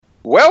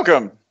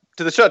Welcome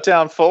to the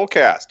Shutdown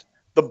Fullcast,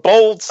 the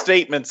Bold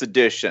Statements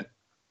edition.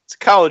 It's a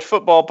college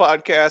football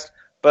podcast,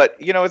 but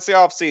it's the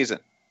off season,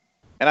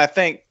 and I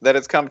think that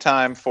it's come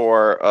time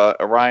for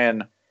a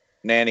Ryan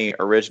Nanny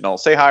original.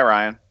 Say hi,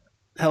 Ryan.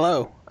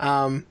 Hello.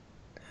 I'm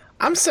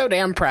so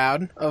damn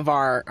proud of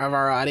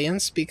our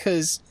audience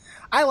because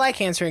I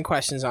like answering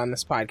questions on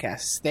this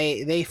podcast.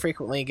 They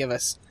frequently give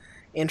us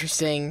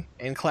interesting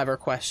and clever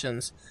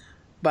questions,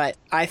 but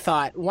I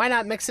thought, why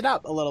not mix it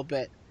up a little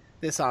bit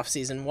this off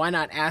season? Why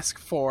not ask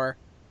for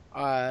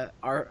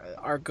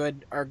our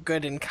good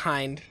and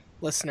kind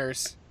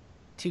listeners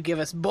to give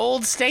us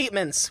bold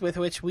statements with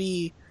which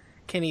we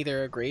can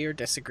either agree or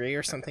disagree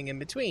or something in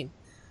between.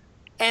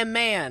 And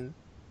man,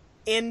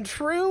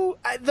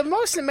 the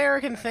most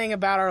American thing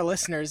about our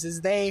listeners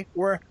is they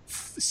were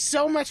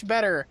so much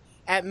better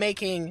at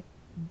making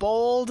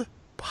bold,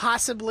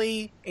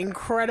 possibly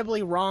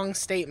incredibly wrong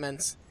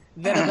statements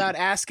than about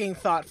asking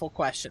thoughtful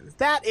questions.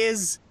 That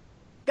is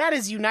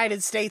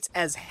United States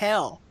as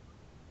hell.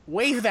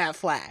 Wave that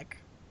flag.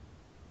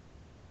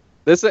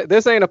 This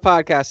ain't a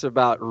podcast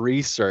about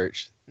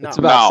research. No. It's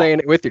about saying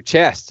it with your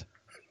chest.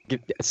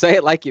 Say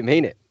it like you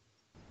mean it.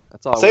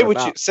 That's all. Say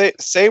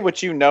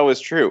what you know is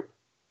true,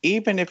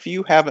 even if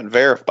you haven't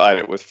verified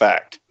it with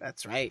fact.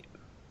 That's right.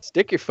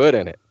 Stick your foot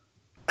in it.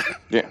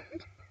 Yeah.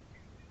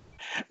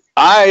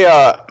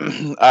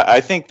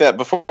 I think that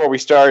before we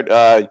start,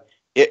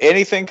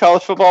 anything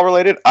college football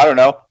related, I don't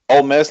know.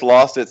 Ole Miss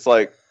lost its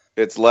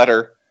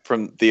letter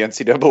from the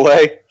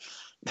NCAA.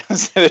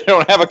 They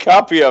don't have a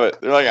copy of it.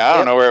 They're like, I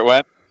don't know where it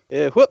went.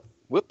 Yeah,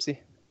 whoopsie.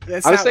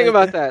 I was thinking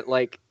about that.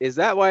 Like, is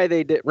that why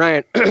they did,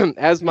 Ryan?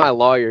 As my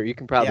lawyer, you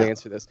can probably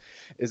answer this.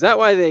 Is that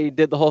why they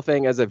did the whole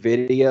thing as a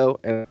video,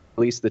 and at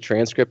least the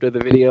transcript of the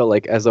video,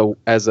 like as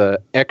a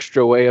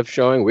extra way of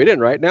showing we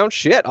didn't write down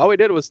shit? All we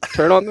did was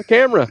turn on the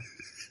camera.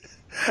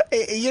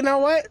 You know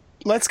what?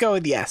 Let's go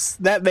with yes.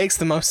 That makes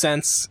the most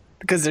sense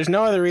because there's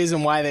no other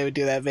reason why they would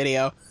do that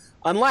video,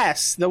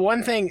 unless the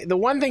one thing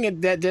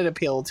that did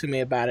appeal to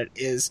me about it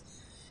is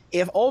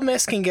if Ole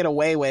Miss can get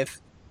away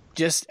with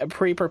just a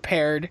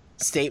pre-prepared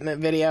statement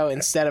video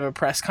instead of a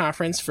press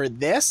conference for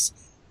this,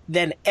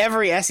 then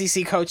every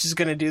SEC coach is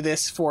going to do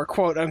this for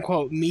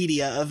quote-unquote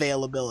media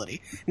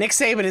availability. Nick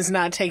Saban is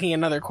not taking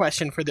another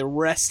question for the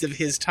rest of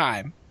his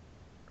time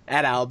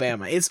at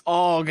Alabama. It's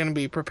all going to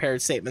be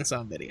prepared statements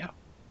on video.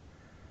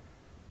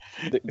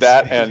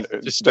 That and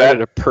just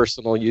started a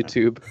personal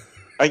YouTube.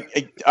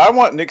 I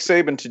want Nick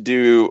Saban to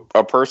do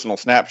a personal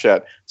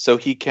Snapchat so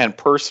he can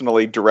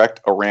personally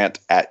direct a rant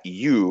at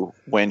you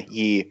when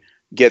he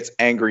gets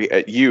angry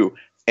at you,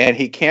 and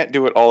he can't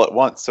do it all at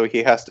once, so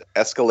he has to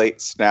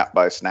escalate snap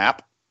by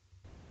snap,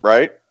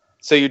 right?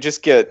 So you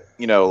just get,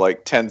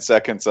 like 10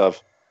 seconds of,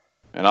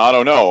 and I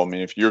don't know. I mean,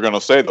 if you're gonna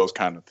say those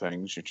kind of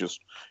things, you just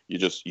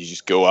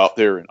go out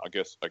there and I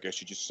guess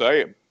you just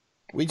say them.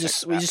 We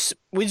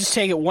just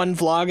take it one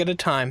vlog at a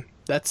time.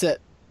 That's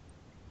it.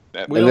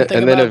 And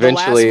then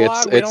eventually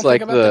it's like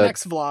the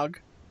next vlog.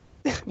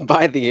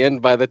 By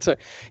the time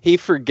he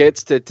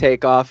forgets to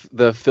take off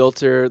the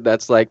filter,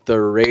 that's like the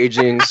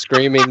raging,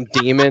 screaming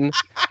demon.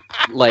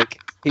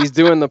 Like he's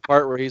doing the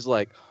part where he's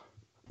like,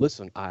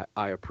 listen,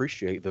 I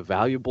appreciate the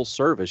valuable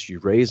service. You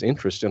raise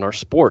interest in our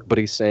sport, but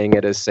he's saying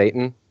it as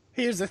Satan.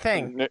 Here's the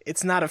thing.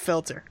 It's not a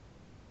filter.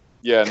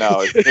 Yeah, no,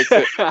 it's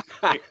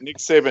Nick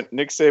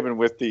Saban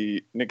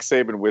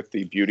with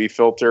the beauty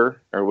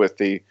filter, or with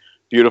the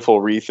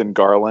beautiful wreath and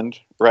garland,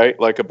 right?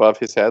 Like above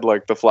his head,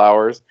 like the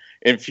flowers,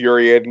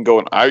 infuriated and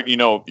going,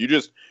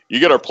 you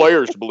get our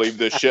players to believe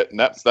this shit, and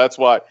that's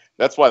why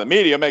the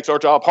media makes our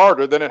job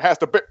harder than it has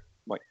to be.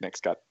 Like, Nick's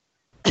got,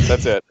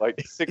 that's it,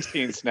 like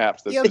 16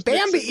 snaps. You have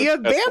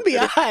Bambi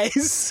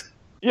eyes.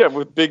 Yeah,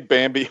 with big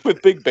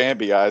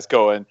Bambi eyes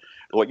going,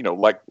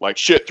 like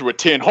shit through a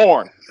tin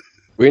horn.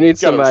 We need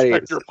somebody.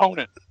 Respect your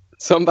opponent.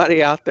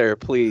 Somebody out there,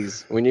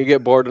 please, when you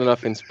get bored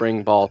enough in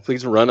spring ball,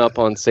 please run up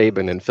on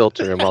Saban and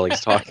filter him while he's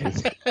talking.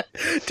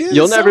 Dude,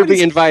 you'll never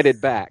be invited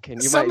back.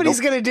 And somebody's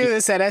going to do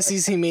this at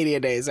SEC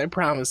Media Days, I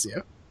promise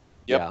you.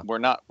 Yep,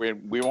 yeah.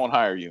 We won't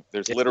hire you.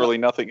 There's literally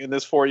nothing in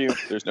this for you.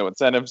 There's no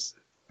incentives.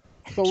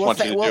 But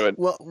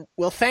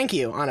we'll thank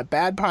you on a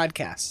bad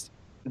podcast.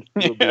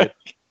 We'll be a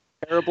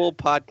terrible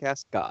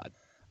podcast god.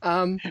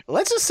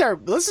 Let's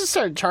just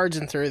start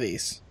charging through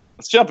these.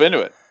 Let's jump into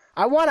it.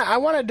 I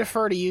wanna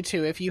defer to you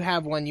two if you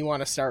have one you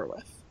want to start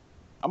with.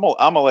 I'm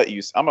gonna let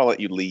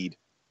you lead.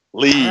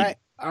 Lead.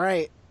 All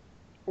right.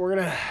 We're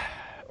gonna.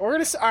 All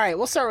right.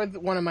 We'll start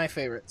with one of my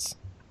favorites.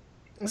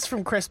 This is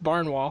from Chris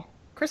Barnwell.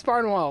 Chris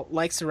Barnwell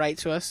likes to write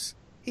to us.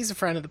 He's a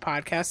friend of the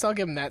podcast. So I'll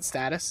give him that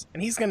status,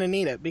 and he's gonna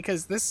need it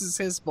because this is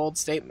his bold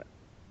statement.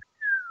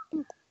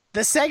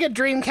 The Sega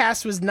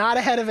Dreamcast was not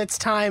ahead of its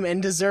time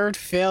and deserved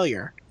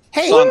failure.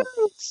 Hey,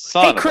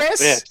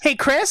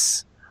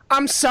 Chris.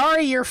 I'm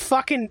sorry you're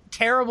fucking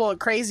terrible at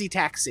Crazy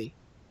Taxi.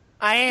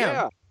 I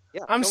am.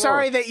 Yeah, I'm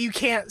sorry that you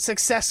can't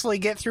successfully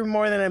get through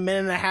more than a minute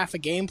and a half of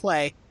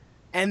gameplay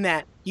and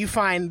that you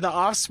find the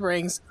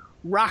Offspring's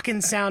rockin'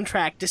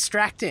 soundtrack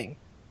distracting.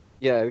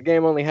 Yeah, the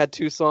game only had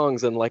 2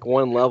 songs and like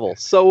 1 level.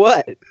 So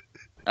what?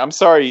 I'm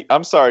sorry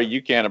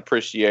you can't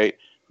appreciate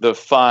the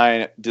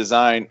fine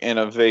design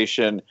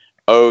innovation,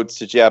 odes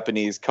to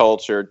Japanese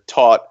culture,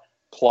 taut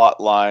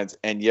plot lines,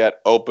 and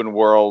yet open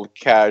world,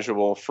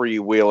 casual,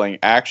 freewheeling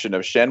action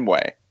of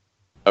Shenmue.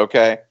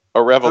 Okay?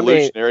 A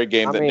revolutionary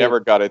game that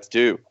never got its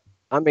due.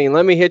 I mean,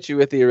 let me hit you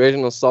with the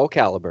original Soul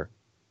Calibur.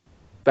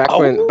 Back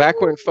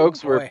when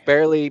folks were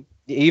barely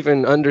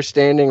even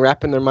understanding,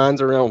 wrapping their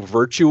minds around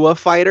Virtua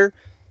Fighter.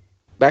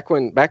 Back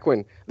when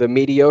the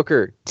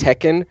mediocre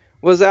Tekken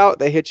was out,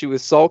 they hit you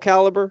with Soul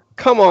Calibur.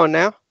 Come on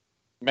now.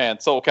 Man,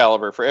 Soul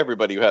Calibur, for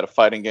everybody who had a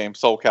fighting game,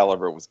 Soul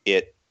Calibur was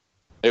it.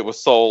 It was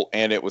Soul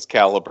and it was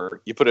Calibur.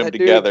 You put them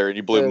together and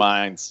you blew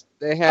minds.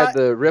 They had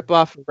the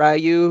ripoff of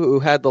Ryu who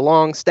had the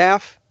long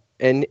staff,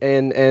 and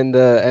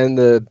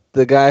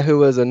the guy who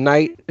was a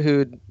knight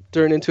who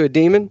turned into a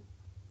demon.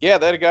 Yeah,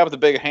 that guy with the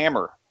big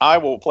hammer. I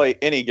will play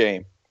any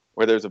game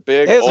where there's a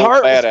big his old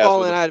heart was badass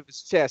falling out of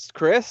his chest,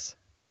 Chris.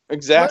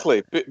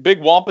 Exactly,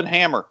 big whomping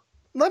hammer.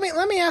 Let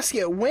me ask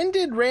you, when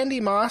did Randy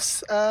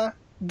Moss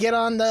get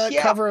on the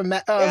cover of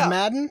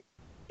Madden?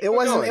 It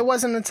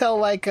wasn't until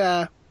like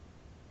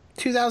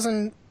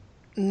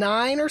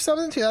 2009 or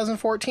something,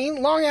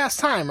 2014. Long ass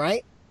time,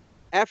 right?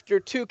 After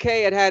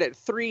 2K had it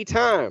 3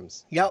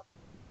 times. Yep.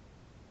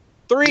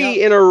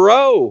 3 in a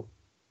row.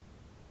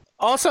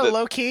 Also,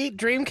 low key,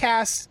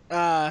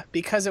 Dreamcast,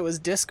 because it was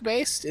disc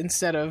based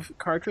instead of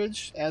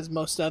cartridge, as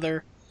most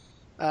other,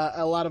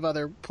 a lot of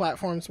other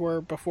platforms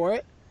were before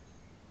it.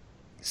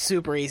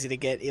 Super easy to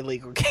get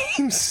illegal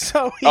games.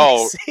 So easy.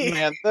 Oh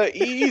man, the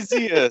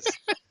easiest.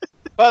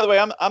 By the way,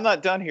 I'm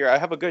not done here. I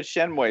have a good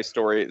Shenmue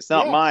story. It's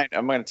not mine.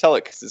 I'm going to tell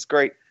it because it's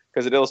great,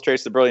 because it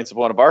illustrates the brilliance of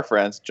one of our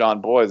friends,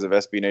 John Boys of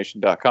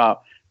SBNation.com.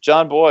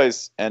 John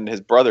Boys and his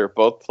brother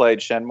both played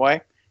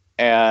Shenmue,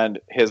 and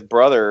his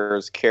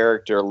brother's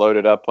character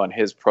loaded up on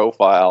his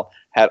profile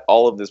had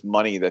all of this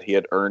money that he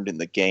had earned in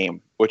the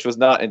game, which was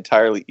not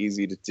entirely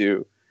easy to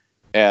do.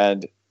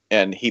 And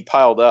he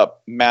piled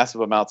up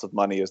massive amounts of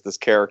money as this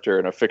character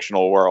in a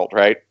fictional world,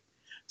 right?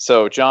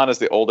 So John is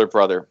the older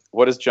brother.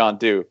 What does John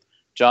do?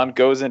 John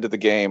goes into the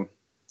game,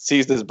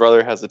 sees his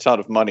brother has a ton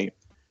of money,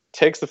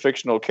 takes the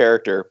fictional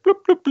character bloop,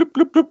 bloop, bloop,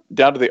 bloop, bloop,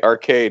 down to the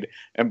arcade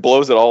and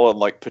blows it all on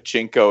like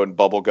pachinko and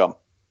bubblegum.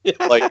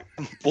 Like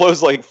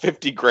blows like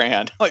 50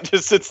 grand. Like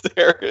just sits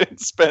there and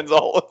spends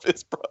all of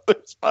his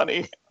brother's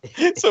money.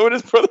 So when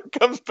his brother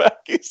comes back,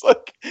 he's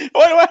like,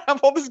 "Why do I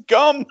have all this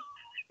gum?"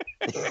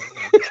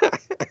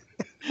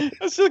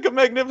 That's like a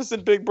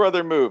magnificent Big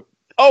Brother move.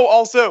 Oh,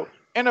 also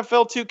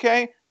NFL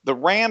 2K. The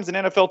Rams in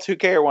NFL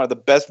 2K are one of the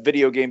best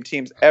video game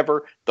teams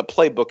ever. The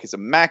playbook is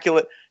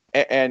immaculate,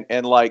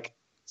 and like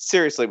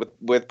seriously,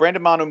 with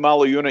Brandon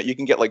Malu, you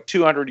can get like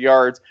 200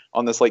 yards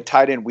on this like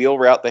tight end wheel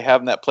route they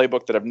have in that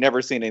playbook that I've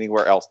never seen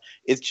anywhere else.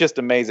 It's just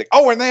amazing.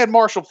 Oh, and they had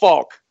Marshall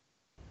Faulk.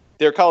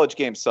 Their college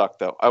games suck,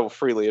 though. I will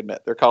freely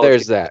admit their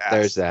college.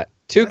 There's that.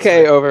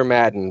 2K over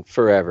Madden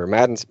forever.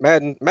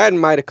 Madden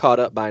might have caught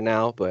up by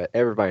now, but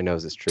everybody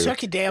knows it's true.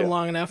 Took you damn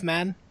long enough,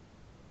 Madden.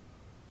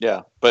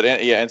 Yeah, but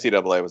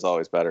NCAA was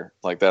always better.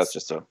 Like that's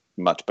just a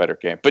much better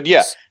game. But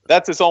yeah,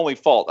 that's its only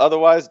fault.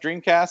 Otherwise,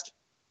 Dreamcast,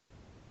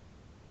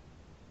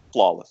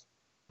 flawless.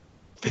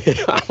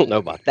 I don't know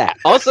about that.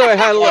 Also, it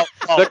had a little.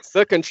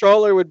 The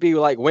controller would be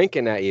like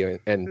winking at you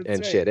and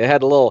shit. It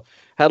had a little.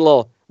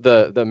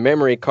 The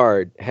memory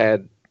card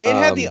had. It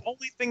had the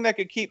only thing that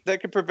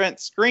could prevent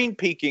screen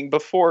peeking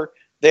before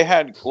they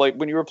had, like,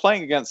 when you were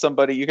playing against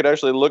somebody, you could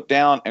actually look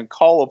down and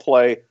call a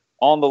play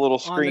on the little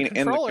screen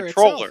in the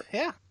controller. Itself.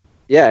 Yeah.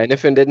 Yeah, and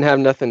if it didn't have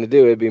nothing to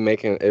do, it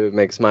would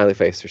make smiley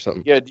face or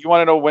something. Yeah. Do you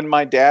want to know when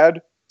my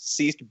dad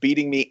ceased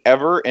beating me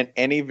ever in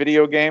any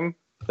video game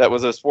that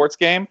was a sports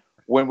game?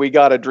 When we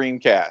got a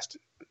Dreamcast.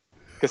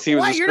 Because he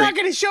was. Why, you're not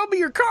going to show me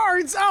your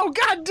cards? Oh,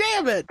 god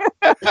damn it!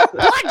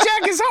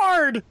 Blackjack is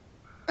hard.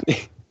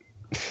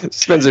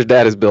 Spencer's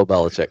dad is Bill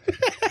Belichick.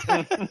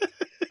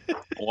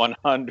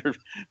 100,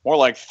 more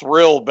like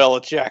Thrill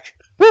Belichick.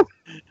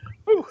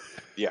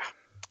 Yeah.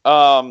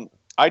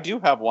 I do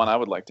have one I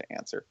would like to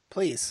answer.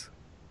 Please.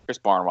 Chris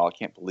Barnwell, I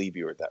can't believe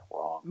you were that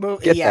wrong.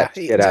 Get out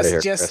of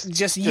here.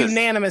 Just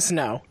unanimous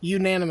no.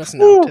 Unanimous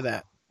no to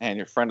that. And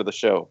you're a friend of the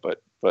show,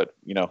 but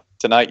you know,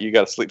 tonight you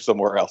got to sleep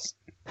somewhere else.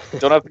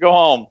 Don't have to go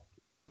home,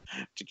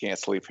 but you can't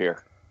sleep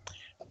here.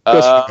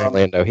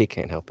 Orlando, he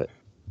can't help it.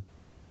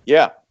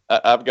 Yeah,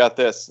 I've got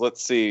this.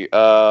 Let's see.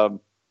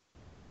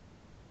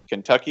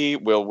 Kentucky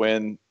will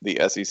win the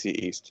SEC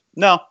East.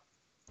 No.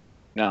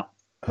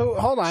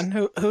 Hold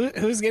on.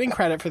 Who's getting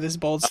credit for this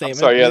bold statement?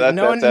 Sorry, yeah,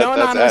 no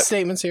anonymous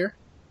statements here.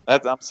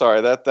 I'm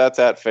sorry. That's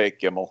at Fake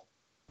Gimmel.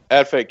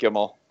 At Fake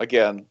Gimmel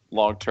again.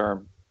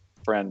 Longtime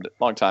friend of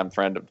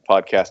the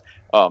podcast.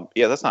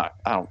 Yeah, that's not.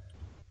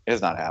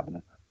 It's not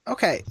happening.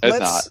 Okay,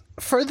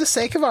 for the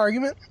sake of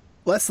argument,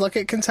 let's look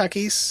at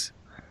Kentucky's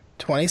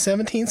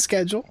 2017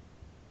 schedule.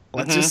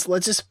 Let's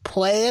just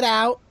play it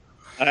out.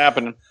 Not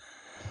happening.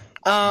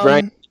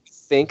 Brian, do you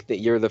think that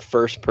you're the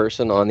first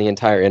person on the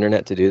entire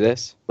internet to do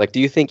this? Like, do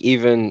you think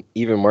even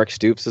Mark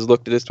Stoops has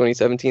looked at his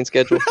 2017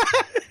 schedule?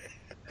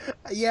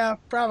 Yeah,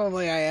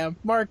 probably I am.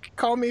 Mark,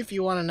 call me if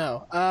you want to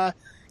know.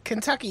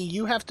 Kentucky,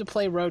 you have to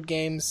play road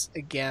games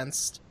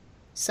against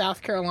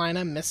South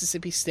Carolina,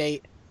 Mississippi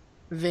State,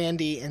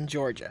 Vandy, and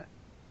Georgia.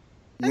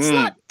 That's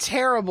not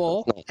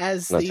terrible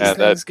as these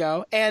things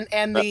go.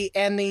 And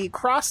the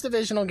cross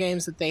divisional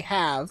games that they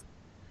have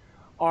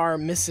are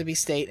Mississippi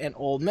State and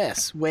Ole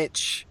Miss,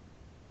 which,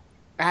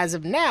 as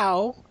of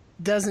now,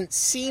 doesn't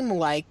seem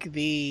like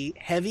the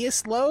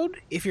heaviest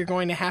load if you're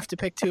going to have to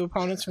pick two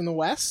opponents from the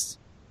West.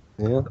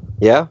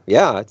 Yeah,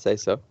 I'd say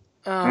so.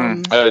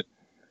 That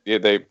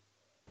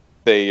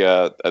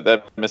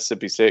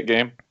Mississippi State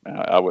game,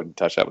 I wouldn't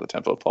touch that with a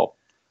 10-foot pole.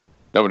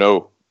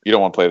 No, you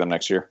don't want to play them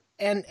next year.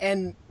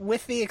 And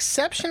with the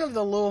exception of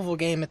the Louisville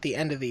game at the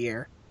end of the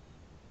year,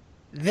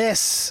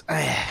 this,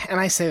 and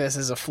I say this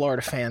as a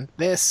Florida fan,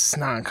 this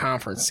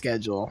non-conference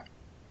schedule,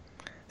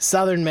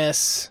 Southern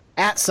Miss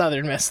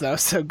though,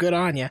 so good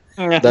on you.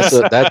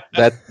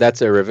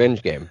 That's a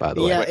revenge game, by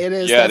the way. Yeah, it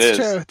is. Yeah, that's it is.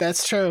 true.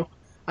 That's true.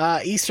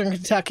 Eastern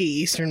Kentucky,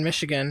 Eastern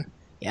Michigan.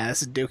 Yeah,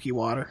 this is Dookie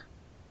water.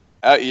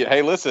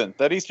 Hey, listen,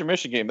 that Eastern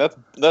Michigan game,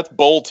 that's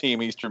bowl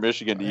team Eastern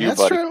Michigan to you, That's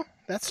buddy. true.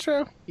 That's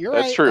true. You're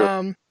That's right.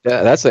 true.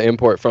 Yeah, that's an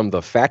import from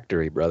the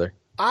factory, brother.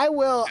 I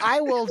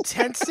will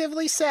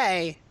tentatively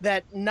say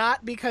that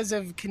not because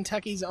of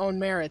Kentucky's own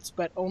merits,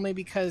 but only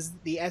because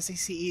the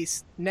SEC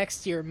East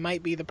next year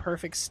might be the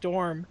perfect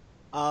storm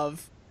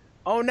of,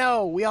 oh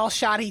no, we all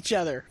shot each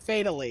other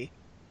fatally.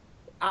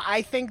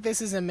 I think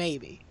this is a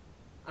maybe.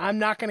 I'm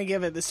not going to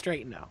give it the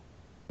straight no.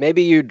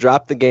 Maybe you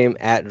drop the game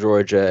at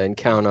Georgia and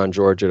count on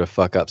Georgia to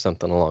fuck up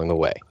something along the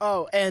way.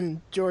 Oh,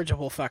 and Georgia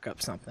will fuck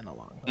up something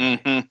along the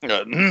way.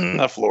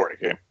 The Florida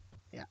game.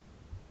 Yeah.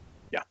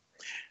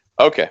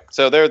 Okay,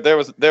 so there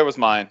was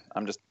mine.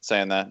 I'm just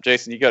saying that.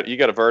 Jason, you got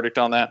a verdict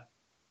on that?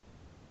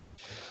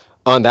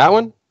 On that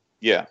one?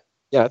 Yeah.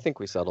 Yeah, I think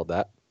we settled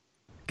that.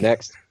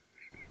 Next.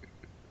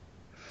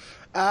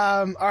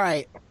 All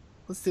right.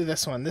 Let's do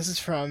this one. This is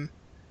from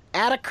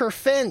Atticus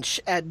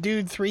Finch at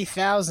Dude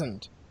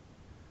 3000.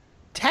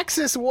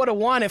 Texas would have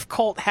won if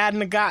Colt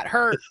hadn't got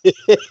hurt.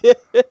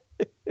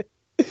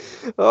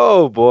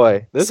 Oh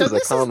boy, this So is a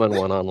common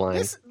one online.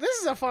 This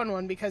is a fun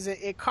one because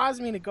it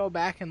caused me to go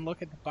back and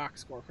look at the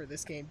box score for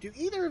this game. Do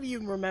either of you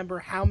remember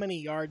how many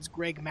yards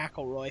Greg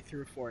McElroy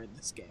threw for in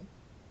this game?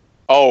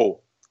 Oh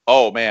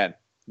man,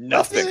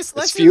 nothing. As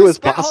few as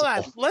possible.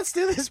 Hold on. Let's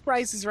do this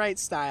Price is Right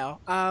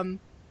style. I'm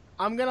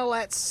gonna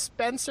let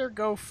Spencer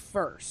go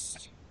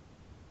first.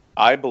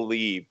 I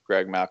believe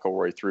Greg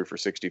McElroy threw for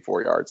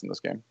 64 yards in this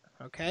game.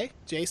 Okay,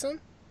 Jason?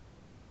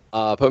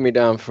 Put me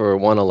down for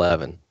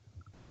 111.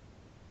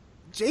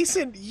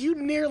 Jason, you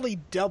nearly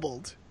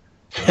doubled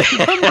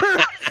the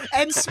number,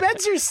 and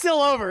Spencer's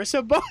still over,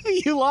 so both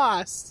of you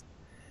lost.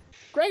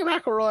 Greg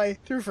McElroy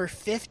threw for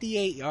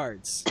 58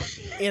 yards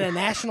in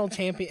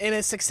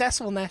a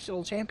successful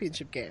national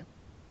championship game.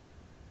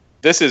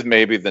 This is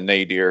maybe the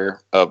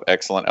nadir of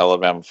excellent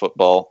Alabama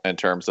football in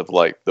terms of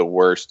like the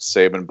worst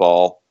Saban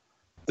ball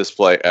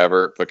display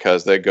ever,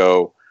 because they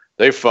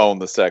phone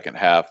the second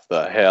half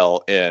the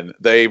hell in.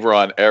 They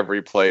run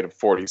every play to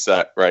 40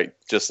 set, right?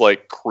 Just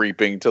like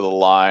creeping to the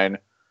line.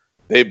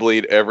 They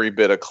bleed every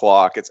bit of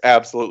clock. It's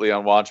absolutely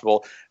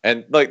unwatchable.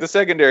 And like the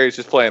secondary is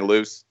just playing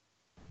loose.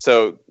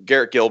 So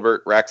Garrett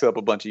Gilbert racks up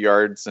a bunch of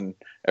yards and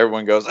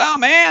everyone goes, oh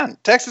man,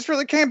 Texas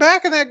really came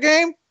back in that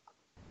game.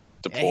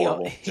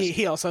 Deplorable. Yeah,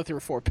 he also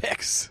threw 4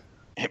 picks.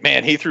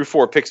 Man, he threw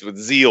 4 picks with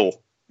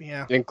zeal.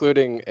 Yeah,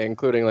 including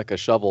like a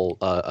shovel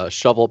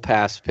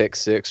pass pick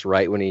 6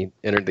 right when he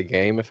entered the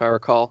game, if I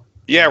recall.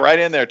 Yeah, right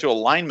in there to a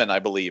lineman, I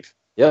believe.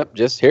 Yep,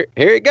 just here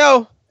you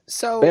go.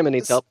 So Bama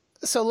needs help.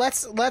 So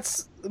let's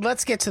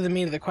get to the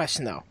meat of the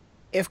question though.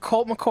 If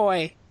Colt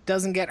McCoy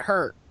doesn't get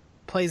hurt,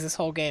 plays this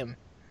whole game,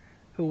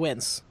 who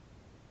wins?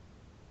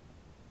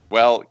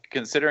 Well,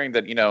 considering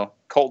that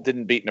Colt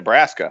didn't beat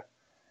Nebraska.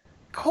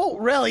 Colt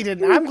really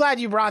didn't. I'm glad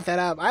you brought that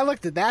up. I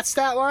looked at that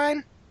stat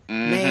line.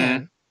 Mm-hmm.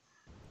 Man,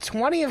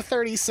 20 of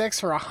 36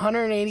 for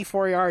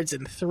 184 yards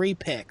and 3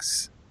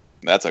 picks.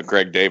 That's a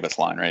Greg Davis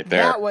line right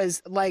there. That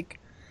was like,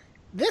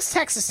 this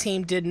Texas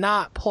team did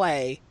not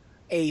play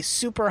a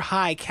super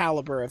high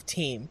caliber of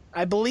team.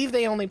 I believe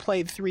they only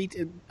played 3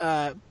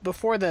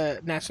 before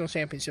the national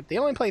championship. They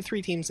only played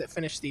 3 teams that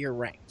finished the year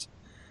ranked.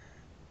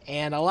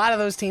 And a lot of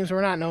those teams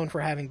were not known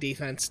for having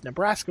defense.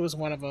 Nebraska was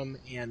one of them,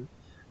 and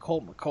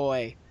Colt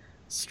McCoy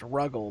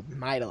struggled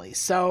mightily.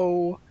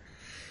 So,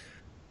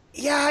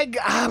 yeah,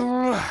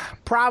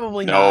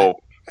 probably not.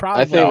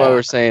 Probably I think not. what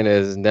we're saying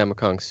is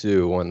Ndamukong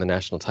Suh won the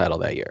national title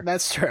that year.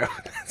 That's true.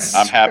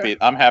 I'm happy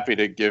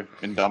to give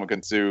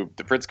Ndamukong Suh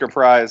the Pritzker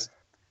Prize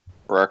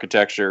for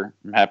architecture.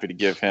 I'm happy to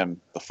give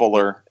him the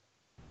Fuller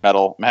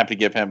Medal. I'm happy to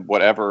give him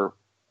whatever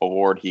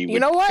award he would. You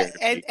know what?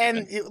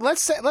 And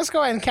let's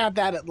go ahead and count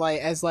that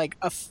as like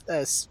a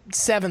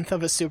 7th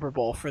of a Super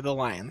Bowl for the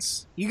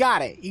Lions. You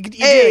got it. You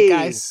did it,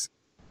 guys.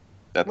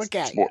 That's Look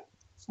at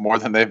more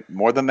than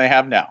they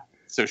have now.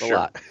 So That's sure. a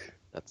lot.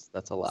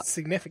 That's a lot.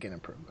 Significant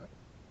improvement.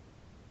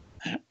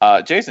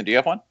 Jason, do you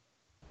have one?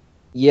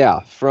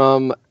 Yeah,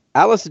 from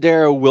Alice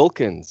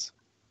Wilkins.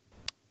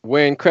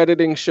 When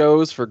crediting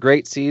shows for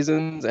great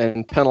seasons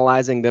and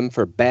penalizing them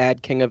for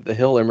bad, King of the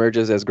Hill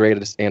emerges as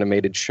greatest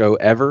animated show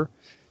ever.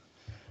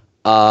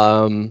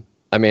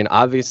 I mean,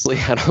 obviously,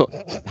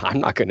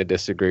 I'm not going to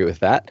disagree with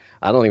that.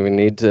 I don't even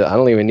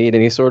need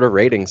any sort of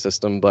rating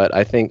system, but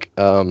I think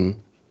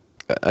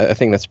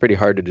that's pretty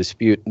hard to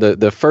dispute.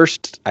 The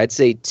first, I'd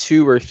say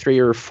 2 or 3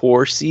 or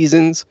 4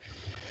 seasons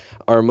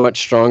are much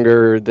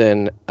stronger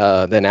than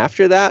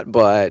after that,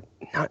 but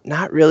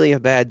not really a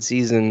bad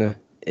season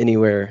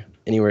anywhere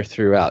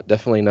throughout.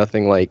 Definitely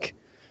nothing like,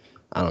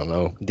 I don't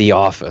know, The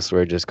Office,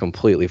 where it just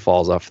completely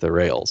falls off the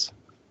rails.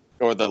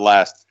 Or the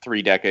last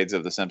 3 decades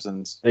of The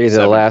Simpsons. Either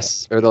the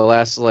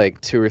last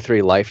like 2 or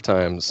 3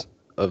 lifetimes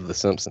of The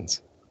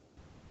Simpsons.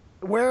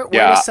 Where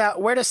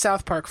does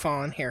South Park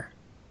fall in here?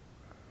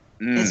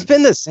 It's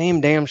been the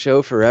same damn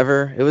show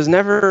forever. It was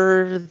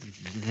never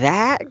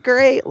that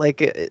great.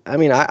 Like, I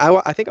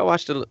think I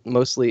watched it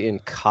mostly in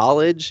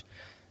college,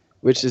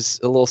 which is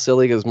a little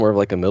silly because it's more of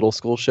like a middle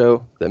school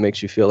show that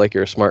makes you feel like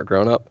you're a smart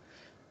grown-up.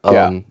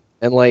 And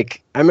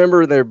like, I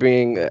remember there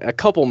being a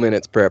couple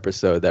minutes per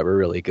episode that were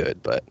really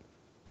good, but...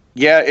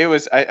 Yeah, it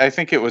was. I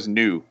think it was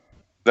new.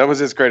 That was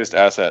his greatest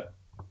asset.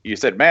 You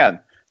said, man,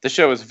 the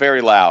show is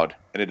very loud,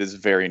 and it is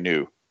very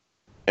new.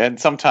 And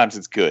sometimes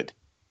it's good.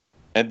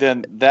 And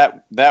then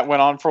that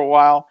went on for a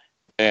while,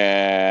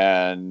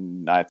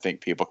 and I think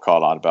people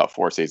caught on about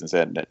 4 seasons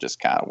in, and it just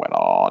kind of went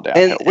on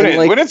downhill.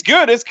 When it's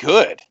good, it's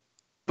good.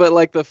 But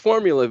like the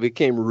formula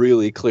became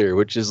really clear,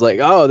 which is like,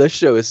 oh, this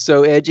show is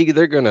so edgy,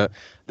 they're gonna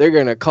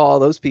call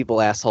those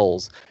people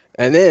assholes.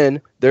 And then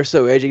they're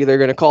so edgy, they're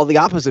going to call the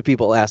opposite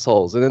people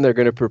assholes. And then they're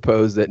going to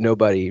propose that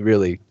nobody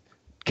really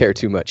care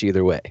too much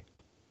either way.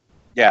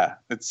 Yeah,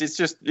 it's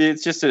just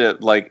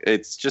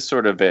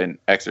sort of an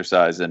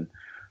exercise in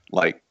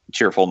like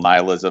cheerful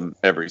nihilism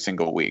every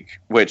single week,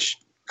 which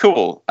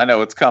cool. I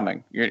know it's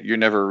coming. You're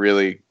never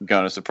really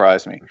going to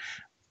surprise me.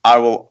 I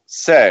will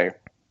say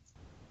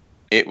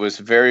it was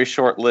very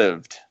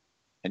short-lived,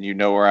 and you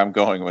know where I'm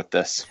going with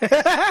this.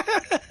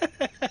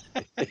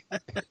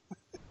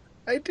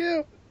 I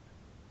do.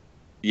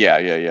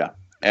 Yeah.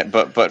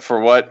 But for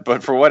what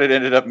it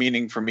ended up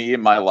meaning for me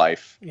in my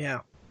life.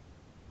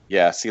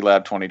 Yeah,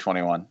 C-Lab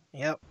 2021.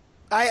 Yep.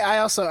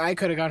 I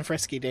could have gone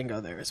Frisky Dingo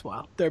there as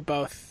well. They're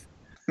both.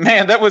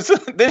 Man, they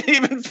didn't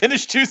even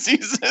finish 2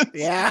 seasons.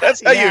 Yeah.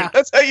 That's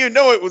how you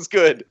know it was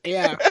good.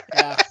 Yeah.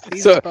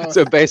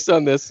 So based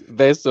on this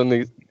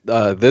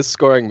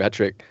scoring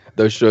metric,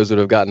 those shows would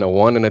have gotten a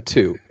 1 and a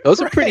 2. Those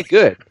are pretty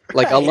good.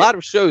 Like a lot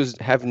of shows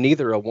have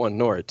neither a 1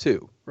 nor a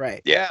 2.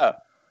 Right. Yeah.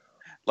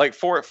 Like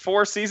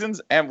 4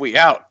 seasons and we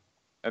out.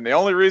 And the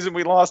only reason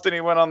we lost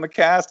anyone on the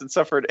cast and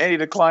suffered any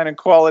decline in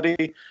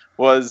quality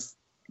was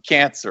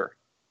cancer.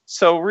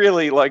 So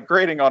really, like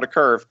grading on a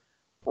curve,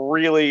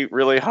 really,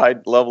 really high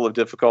level of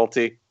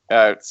difficulty.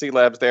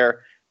 C-Lab's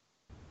there.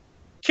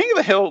 King of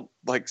the Hill,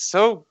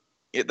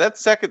 that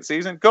second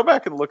season, go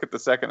back and look at the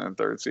second and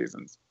third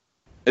seasons.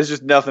 It's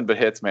just nothing but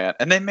hits, man.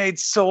 And they made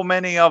so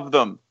many of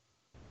them.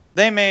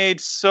 They made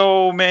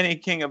so many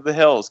King of the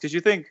Hills. Because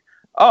you think,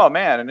 oh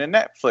man, in a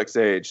Netflix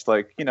age,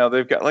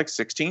 they've got like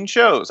 16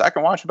 shows. I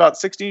can watch about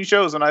 16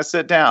 shows when I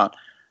sit down.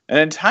 An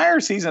entire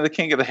season of the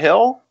King of the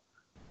Hill,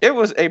 it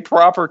was a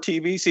proper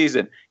TV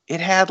season. It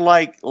had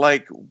like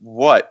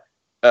what?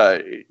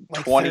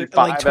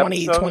 25 20,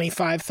 episodes?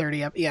 25,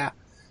 30 up. Yeah.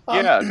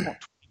 Yeah.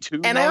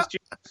 22 and most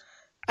years.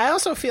 I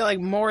also feel like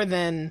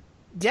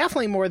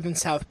definitely more than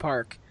South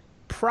Park,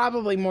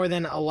 probably more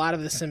than a lot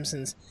of The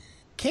Simpsons,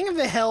 King of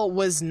the Hill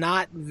was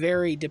not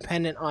very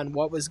dependent on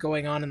what was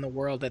going on in the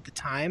world at the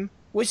time,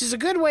 which is a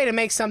good way to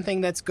make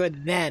something that's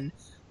good then,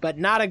 but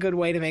not a good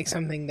way to make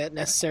something that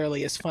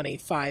necessarily is funny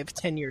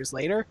 5-10 years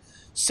later.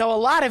 So a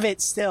lot of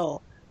it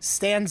still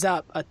stands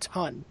up a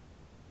ton.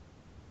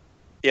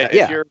 Yeah,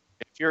 if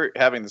you're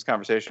having this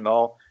conversation at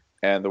all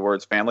and the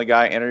words Family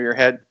Guy enter your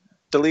head,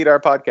 delete our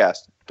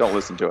podcast. Don't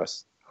listen to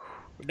us.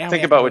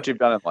 Think about what you've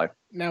done in life.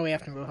 Now we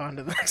have to move on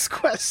to the next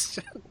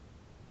question.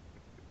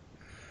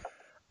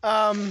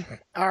 All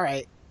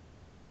right.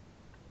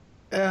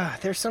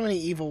 There's so many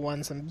evil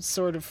ones. I'm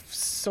sort of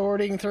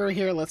sorting through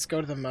here. Let's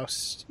go to the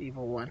most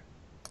evil one.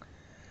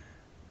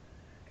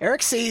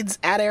 Eric Seeds,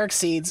 at Eric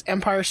Seeds,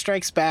 Empire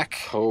Strikes Back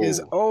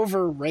is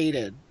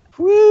overrated.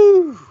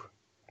 Woo!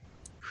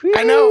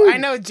 I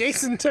know.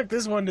 Jason took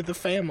this one to the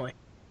family.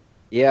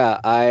 Yeah,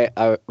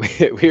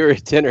 we were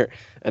at dinner,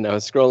 and I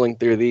was scrolling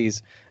through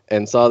these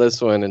and saw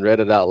this one and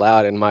read it out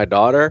loud, and my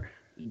daughter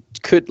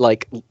could,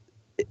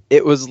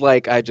 it was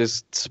like I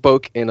just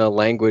spoke in a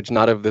language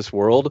not of this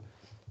world.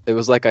 It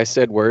was like I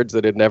said words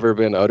that had never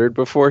been uttered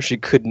before. She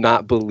could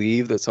not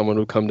believe that someone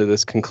would come to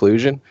this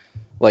conclusion.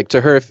 Like,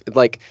 to her,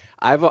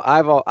 I've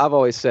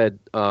always said,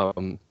 I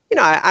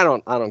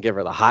don't give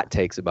her the hot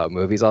takes about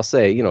movies. I'll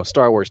say,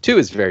 Star Wars 2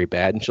 is very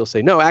bad, and she'll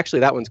say, no,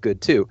 actually that one's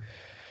good too.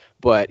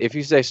 But if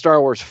you say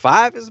Star Wars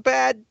 5 is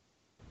bad,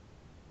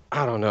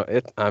 I don't know.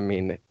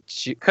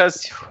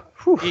 Because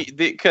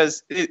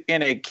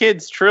in a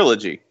kid's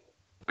trilogy,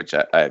 which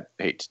I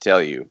hate to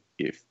tell you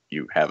if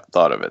you haven't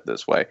thought of it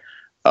this way,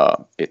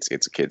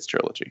 It's a kids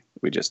trilogy.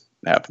 We just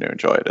happen to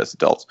enjoy it as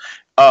adults.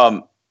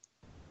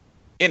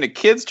 In a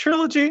kids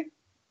trilogy,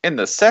 in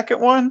the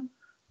second one,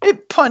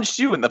 it punched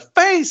you in the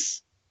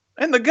face,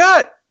 in the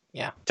gut.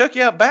 Yeah. Took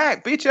you out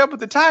back, beat you up with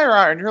the tire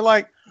iron. You're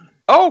like,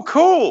 oh,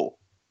 cool.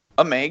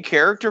 A main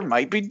character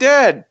might be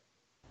dead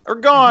or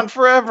gone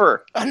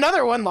forever.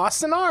 Another one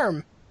lost an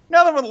arm.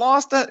 Another one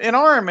lost an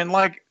arm and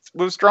like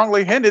was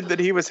strongly hinted that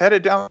he was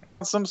headed down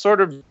some sort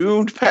of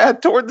doomed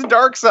path toward the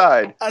dark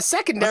side. A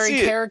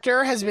secondary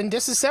character has been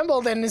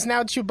disassembled and is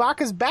now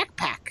Chewbacca's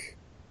backpack.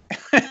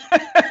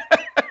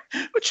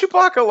 But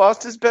Chewbacca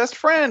lost his best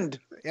friend.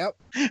 Yep.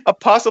 A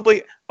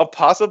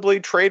possibly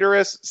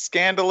traitorous,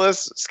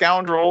 scandalous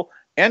scoundrel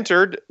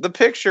entered the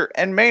picture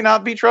and may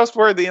not be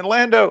trustworthy in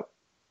Lando.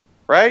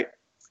 Right?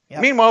 Yep.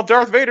 Meanwhile,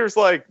 Darth Vader's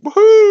like,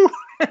 woohoo!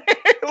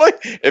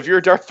 Like, if you're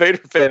a Darth Vader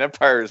fan,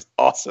 Empire is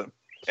awesome.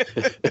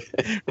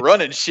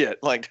 Running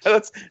shit. Like,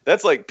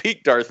 that's like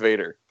peak Darth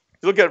Vader.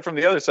 You look at it from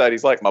the other side,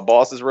 he's like, my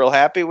boss is real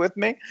happy with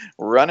me.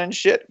 Running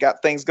shit,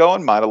 got things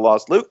going, might have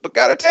lost Luke, but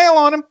got a tail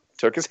on him.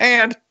 Took his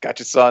hand, got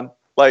your son.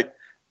 Like,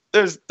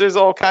 there's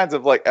all kinds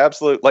of like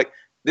absolute, like,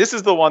 this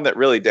is the one that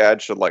really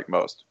dad should like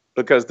most.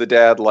 Because the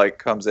dad like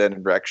comes in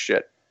and wrecks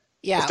shit.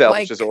 Yeah,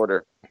 establishes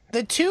order.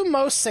 The two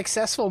most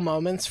successful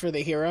moments for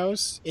the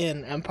heroes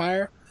in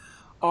Empire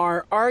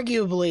are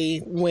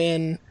arguably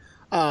when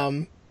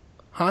Han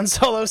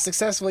Solo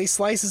successfully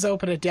slices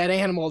open a dead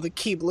animal to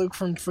keep Luke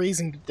from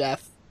freezing to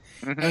death,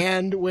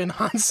 and when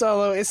Han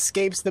Solo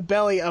escapes the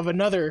belly of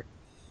another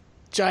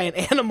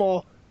giant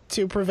animal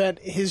to prevent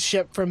his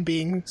ship from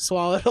being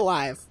swallowed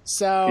alive.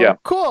 So, yeah.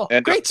 Cool.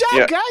 And, great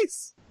job,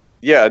 guys!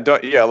 Yeah,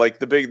 like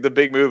the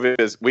big move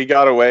is we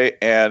got away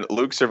and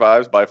Luke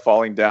survives by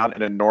falling down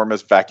an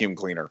enormous vacuum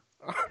cleaner.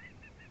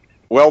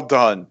 Well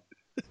done.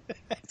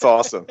 It's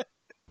awesome.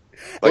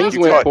 Like,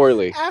 you went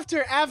poorly.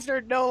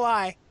 After no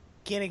lie,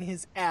 getting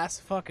his ass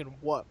fucking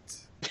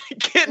whooped.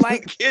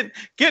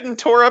 Getting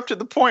tore up to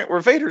the point where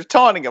Vader's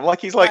taunting him.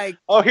 Like he's like,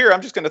 oh, here,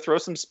 I'm just going to throw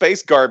some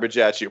space garbage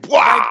at you.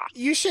 Wow!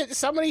 Like,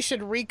 somebody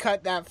should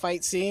recut that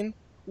fight scene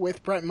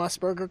with Brent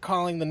Musburger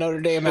calling the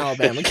Notre Dame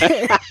Alabama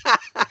game.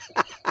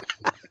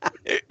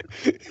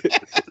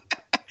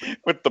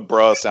 With the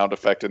bruh sound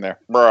effect in there.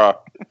 Bruh.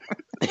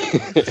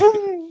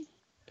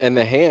 And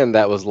the hand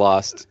that was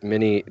lost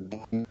many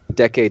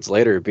decades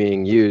later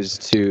being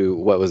used to,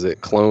 what was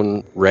it,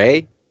 clone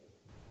Rey,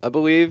 I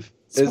believe?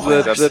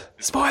 Spoilers. Is the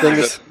thing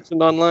that's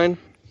mentioned online?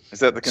 Is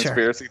that the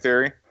conspiracy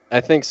theory?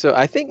 I think so.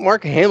 I think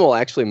Mark Hamill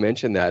actually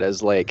mentioned that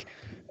as like,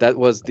 that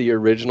was the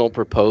original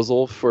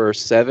proposal for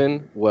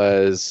 7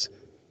 was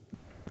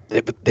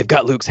they've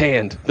got Luke's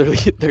hand.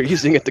 They're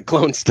using it to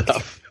clone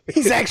stuff.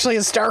 He's actually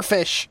a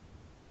starfish.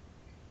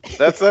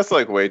 That's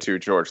like way too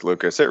George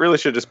Lucas. It really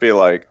should just be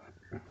like,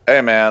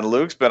 hey man,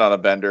 Luke's been on a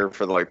bender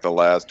for like the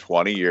last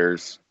 20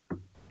 years.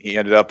 He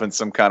ended up in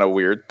some kind of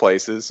weird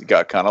places. He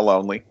got kind of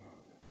lonely.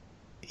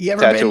 You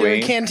ever been to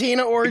a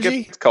cantina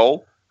orgy? It's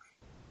cold.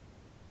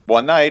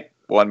 One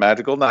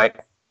magical night.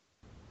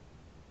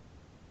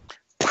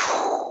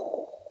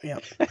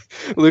 Yep.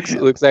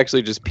 Luke's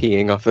actually just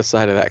peeing off the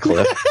side of that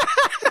cliff.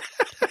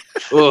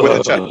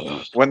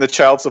 When the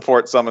child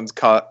support summons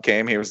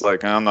came, he was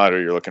like, I'm not who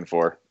you're looking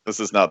for. This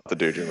is not the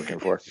dude you're looking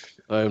for.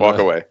 Walk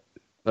away.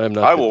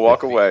 I will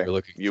walk away.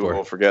 You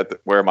will forget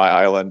where my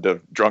island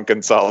of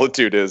drunken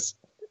solitude is.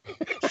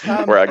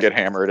 Where I get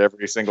hammered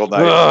every single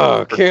night.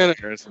 Oh,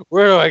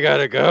 where do I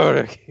gotta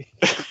go?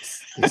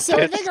 So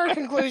I think our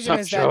conclusion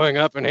is that showing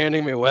up and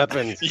handing me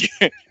weapons.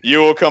 You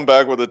will come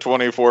back with a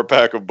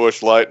 24-pack of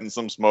Busch Light and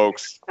some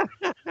smokes.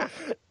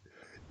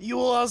 You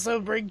will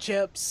also bring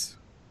chips.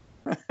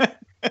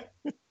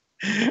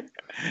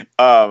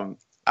 I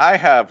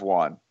have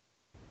one,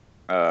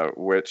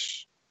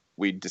 which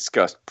we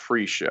discussed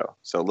pre-show.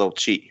 So a little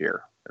cheat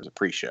here. There's a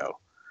pre-show.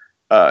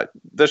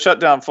 The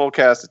Shutdown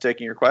Fullcast is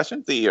taking your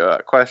question.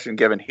 The question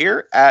given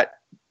here at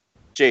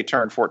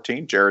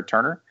JTurn14, Jared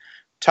Turner.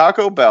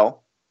 Taco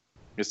Bell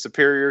is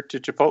superior to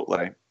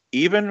Chipotle,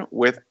 even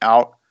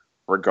without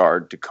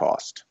regard to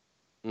cost.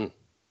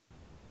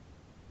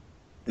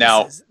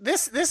 Now,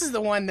 this is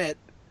the one that,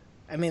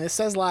 I mean, this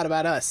says a lot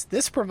about us.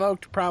 This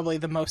provoked probably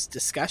the most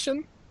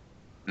discussion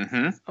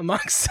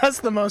amongst us,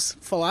 the most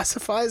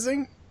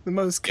philosophizing, the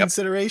most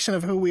consideration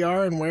of who we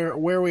are and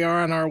where we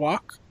are on our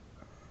walk.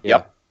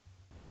 Yep.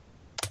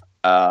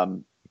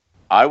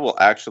 I will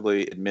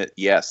actually admit,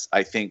 yes,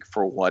 I think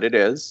for what it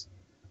is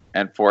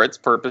and for its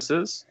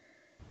purposes,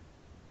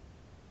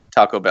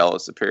 Taco Bell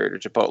is superior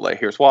to Chipotle.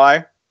 Here's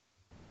why.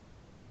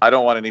 I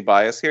don't want any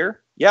bias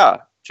here. Yeah,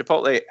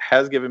 Chipotle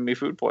has given me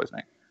food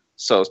poisoning.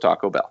 So is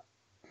Taco Bell.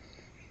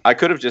 I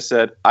could have just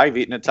said, I've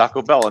eaten at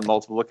Taco Bell on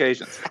multiple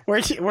occasions.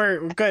 We're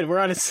good. We're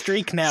on a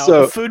streak now.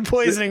 So, food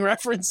poisoning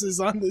references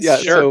on this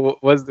show. So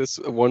was this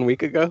 1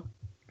 week ago?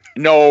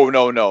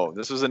 No.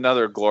 This was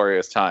another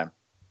glorious time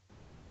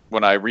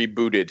when I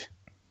rebooted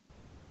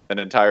an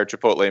entire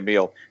Chipotle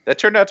meal. That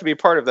turned out to be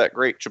part of that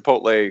great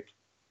Chipotle,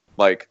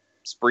 like,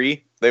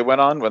 spree they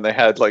went on when they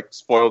had, like,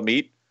 spoiled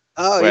meat.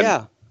 Oh,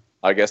 yeah.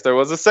 I guess there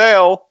was a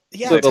sale.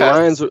 Yeah, So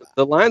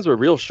the lines were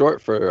real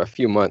short for a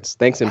few months,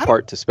 thanks in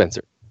part to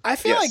Spencer. I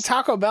feel like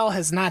Taco Bell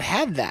has not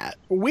had that.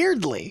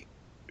 Weirdly.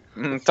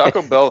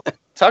 Taco Bell,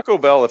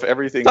 if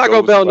everything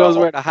Taco goes Bell well, knows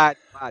where to hide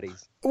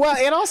bodies. Well,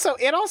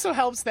 it also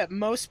helps that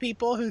most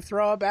people who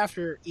throw up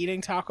after eating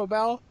Taco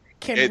Bell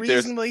can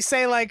reasonably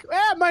say, like,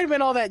 it might have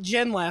been all that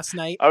gin last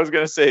night. I was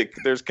going to say,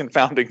 there's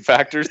confounding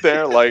factors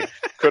there. Like,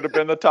 could have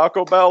been the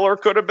Taco Bell or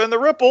could have been the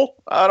Ripple.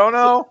 I don't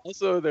know.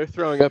 Also, they're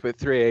throwing up at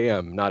 3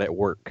 a.m., not at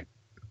work.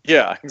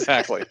 Yeah,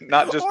 exactly.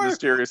 Not just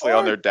mysteriously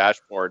on their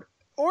dashboard.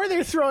 Or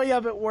they're throwing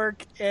up at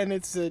work, and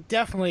it's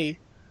definitely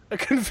a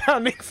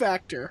confounding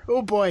factor.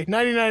 Oh boy,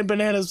 99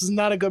 bananas was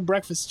not a good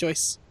breakfast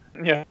choice.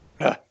 Yeah.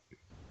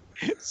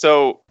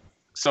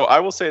 So I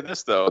will say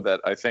this, though,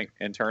 that I think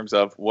in terms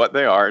of what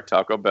they are,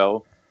 Taco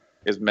Bell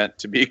is meant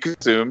to be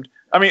consumed.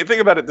 I mean,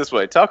 think about it this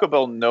way. Taco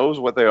Bell knows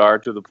what they are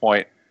to the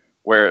point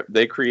where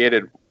they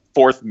created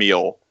fourth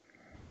meal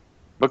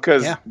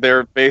because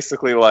they're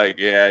basically like,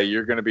 yeah,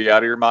 you're going to be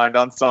out of your mind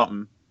on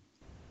something.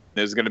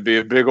 There's going to be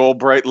a big old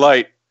bright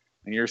light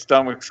and your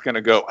stomach's going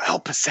to go,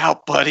 help us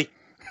out, buddy.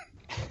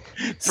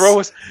 Throw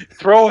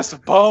us a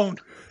bone.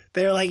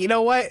 They're like, you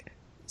know what?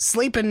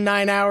 Sleeping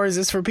 9 hours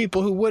is for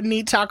people who wouldn't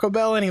eat Taco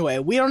Bell anyway.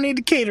 We don't need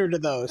to cater to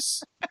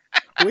those.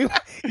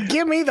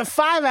 Give me the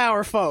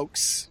 5-hour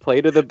folks.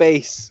 Play to the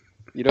base.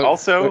 You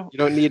don't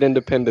need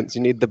independence.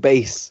 You need the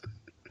base.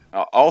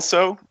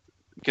 Also,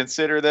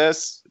 consider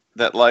this,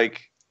 that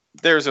like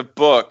there's a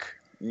book,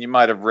 you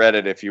might have read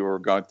it if you were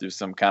going through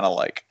some kind of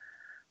like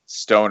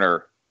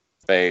stoner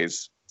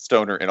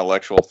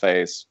intellectual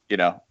phase, you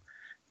know.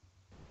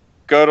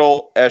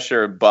 Gödel,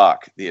 Escher, and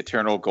Bach, The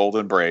Eternal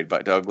Golden Braid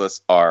by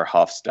Douglas R.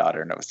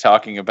 Hofstadter. And it was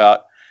talking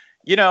about,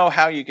 you know,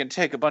 how you can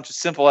take a bunch of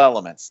simple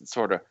elements and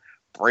sort of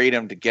braid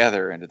them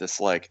together into this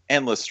like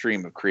endless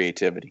stream of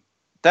creativity.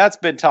 That's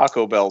been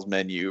Taco Bell's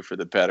menu for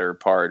the better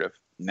part of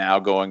now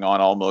going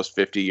on almost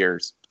 50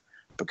 years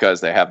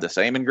because they have the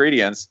same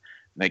ingredients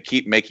and they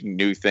keep making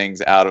new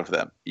things out of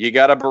them. You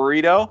got a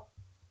burrito?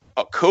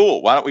 Oh,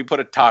 cool. Why don't we put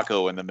a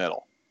taco in the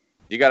middle?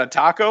 You got a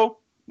taco?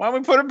 Why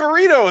don't we put a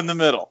burrito in the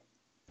middle?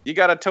 You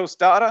got a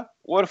tostada?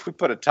 What if we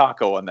put a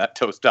taco on that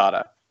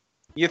tostada?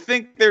 You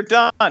think they're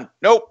done?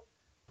 Nope.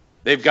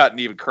 They've gotten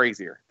even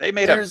crazier. They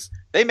made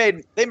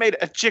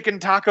a chicken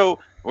taco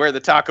where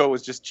the taco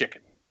was just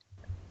chicken.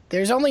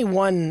 There's only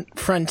one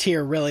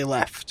frontier really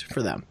left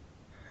for them,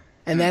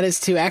 and that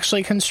is to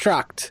actually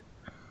construct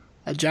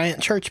a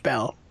giant church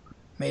bell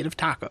made of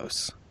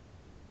tacos.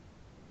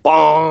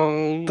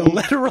 Bong! The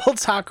literal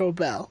Taco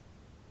Bell.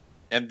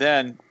 And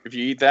then, if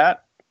you eat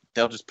that,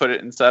 they'll just put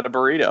it inside a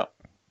burrito.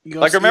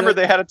 Like, remember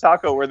they had a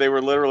taco where they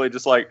were literally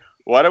just like,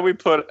 why don't we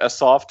put a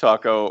soft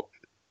taco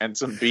and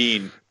some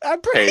bean I'm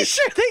pretty paste?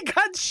 sure they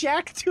got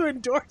Shaq to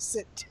endorse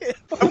it, too.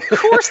 Of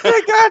course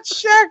they got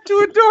Shaq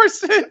to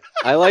endorse it.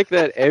 I like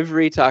that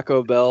every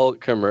Taco Bell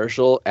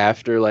commercial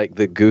after, like,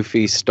 the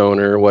goofy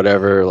stoner,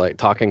 whatever, like,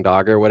 talking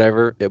dog or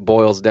whatever, it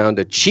boils down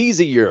to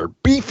cheesier,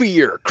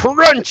 beefier,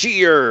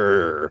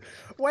 crunchier.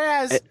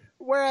 Whereas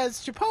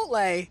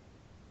Chipotle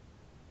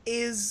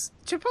is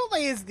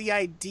the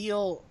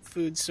ideal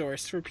food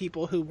source for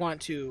people who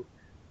want to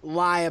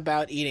lie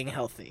about eating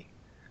healthy.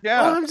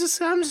 Yeah. Oh, I'm just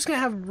gonna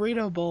have a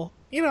burrito bowl.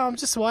 You know, I'm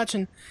just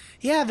watching.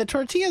 Yeah, the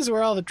tortilla's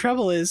where all the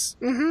trouble is.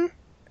 Mm-hmm.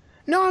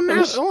 No,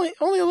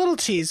 only a little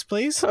cheese,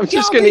 please. I'm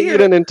just gonna eat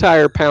an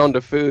entire pound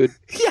of food.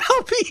 Yeah,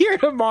 I'll be here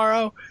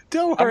tomorrow.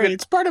 Don't worry,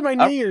 it's part of my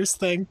New Year's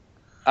thing.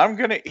 I'm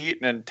gonna eat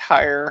an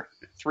entire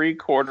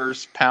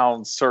 3/4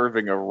 pound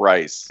serving of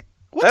rice.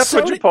 What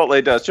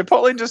Chipotle does.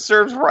 Chipotle just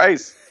serves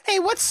rice. Hey,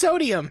 what's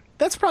sodium?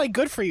 That's probably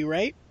good for you,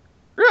 right?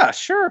 Yeah,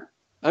 sure.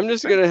 I'm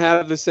just gonna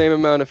have the same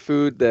amount of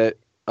food that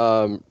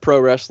pro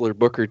wrestler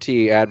Booker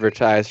T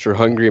advertised for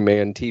Hungry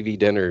Man TV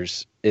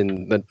dinners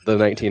in the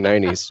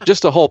 1990s.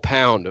 Just a whole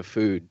pound of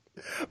food.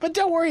 But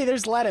don't worry,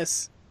 there's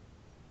lettuce.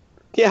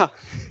 Yeah.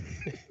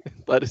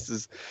 lettuce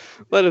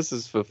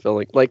is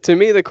fulfilling. Like, to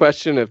me, the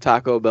question of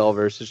Taco Bell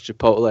versus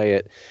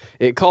Chipotle,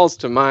 it calls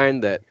to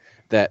mind that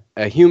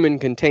a human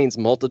contains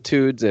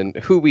multitudes, and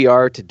who we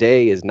are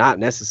today is not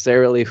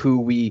necessarily who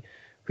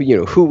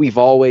we've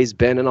always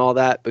been and all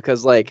that.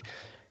 Because, like,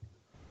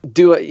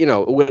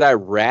 would I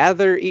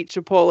rather eat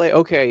Chipotle?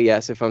 Okay,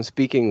 yes. If I'm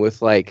speaking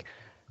with my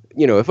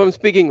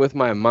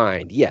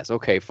mind, yes.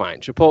 Okay, fine.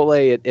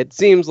 Chipotle, it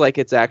seems like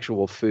it's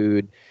actual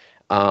food.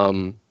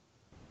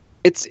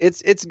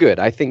 It's good.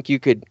 I think you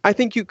could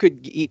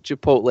eat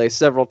Chipotle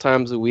several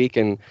times a week,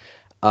 and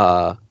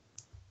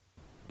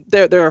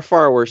there are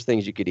far worse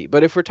things you could eat.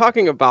 But if we're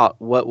talking about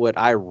what would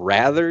I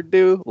rather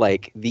do,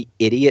 like the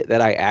idiot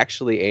that I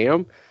actually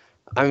am,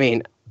 I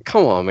mean,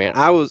 come on, man.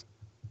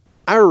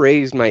 I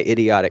raised my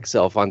idiotic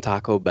self on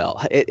Taco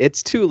Bell.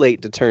 It's too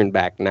late to turn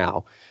back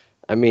now.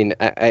 I mean,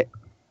 I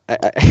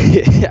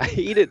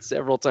eat it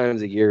several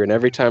times a year, and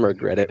every time I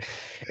regret it,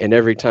 and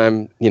every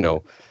time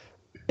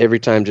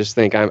just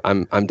think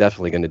I'm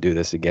definitely going to do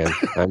this again.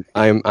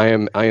 I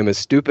am as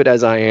stupid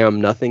as I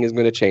am. Nothing is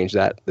going to change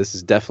that. This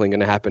is definitely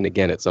going to happen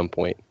again at some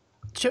point.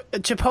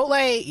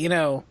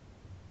 Chipotle,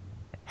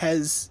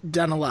 has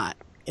done a lot.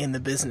 in the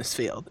business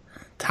field.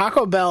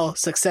 Taco Bell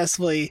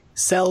successfully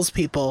sells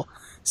people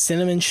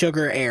cinnamon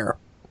sugar air.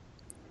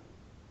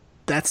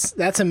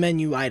 That's a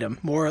menu item.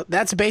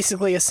 That's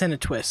basically a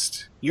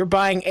Cinetwist. You're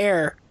buying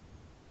air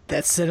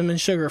that's cinnamon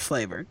sugar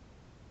flavored.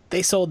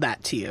 They sold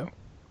that to you.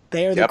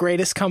 They are the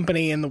greatest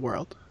company in the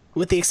world,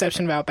 with the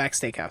exception of Outback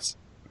Steakhouse.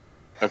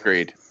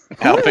 Agreed.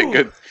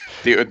 Outback,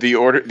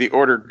 the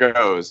order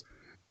goes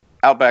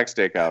Outback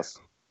Steakhouse,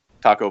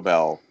 Taco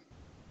Bell,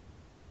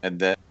 and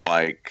then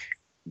like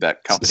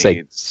that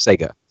company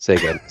Sega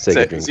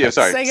Dreamcast. Yeah,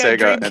 sorry, Sega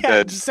Dreamcast, and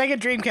then Sega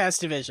Dreamcast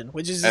division,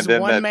 which is just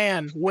one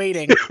man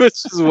waiting.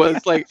 Which is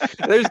what's like.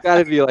 There's got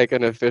to be like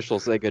an official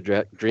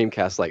Sega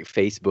Dreamcast like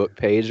Facebook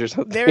page or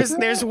something.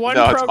 There's one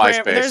No,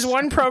 program. There's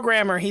one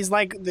programmer. He's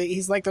like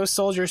those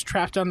soldiers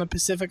trapped on the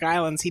Pacific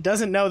Islands. He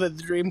doesn't know that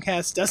the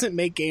Dreamcast doesn't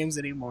make games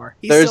anymore.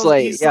 He's still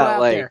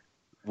out there.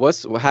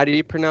 How do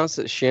you pronounce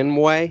it?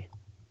 Shenmue?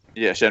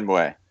 Yeah,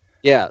 Shenmue.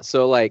 Yeah,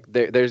 so like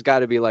there's got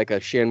to be like a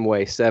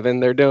Shenmue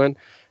 7 they're doing,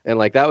 and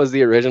like that was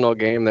the original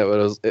game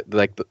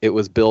that it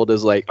was billed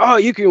as like, oh,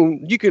 you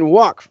can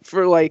walk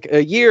for like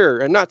a year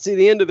and not see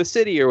the end of the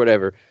city or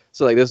whatever.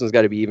 So like this one's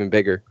got to be even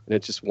bigger, and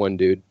it's just one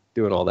dude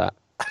doing all that.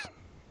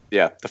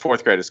 Yeah, the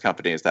fourth greatest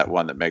company is that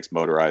one that makes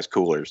motorized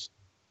coolers.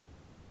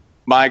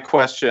 My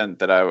question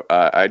that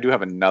I do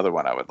have another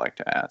one I would like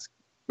to ask.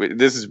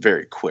 This is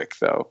very quick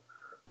though,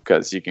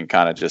 because you can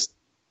kind of just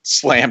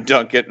slam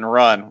dunk it and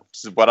run,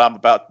 which is what I'm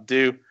about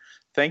to do.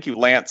 Thank you,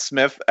 Lance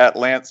Smith at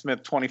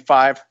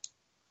LanceSmith25.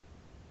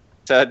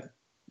 Said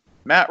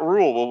Matt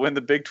Rule will win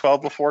the Big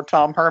 12 before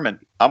Tom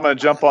Herman. I'm going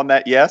to jump on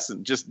that yes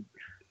and just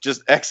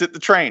exit the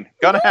train.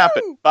 Gonna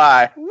happen.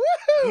 Bye.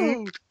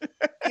 Woo!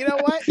 You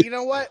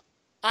know what?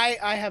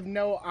 I have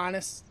no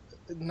honest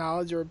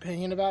knowledge or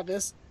opinion about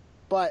this,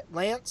 but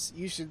Lance,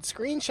 you should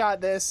screenshot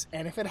this,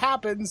 and if it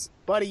happens,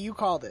 buddy, you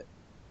called it.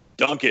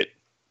 Dunk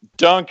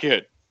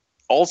it.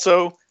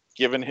 Also,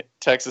 given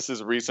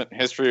Texas's recent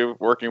history of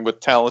working with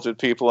talented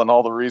people and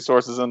all the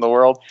resources in the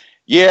world,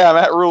 yeah,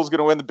 Matt Rule's going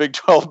to win the Big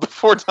 12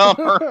 before Tom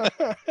Herman.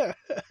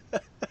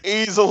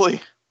 Easily.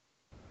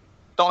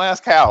 Don't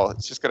ask how.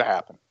 It's just going to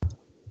happen.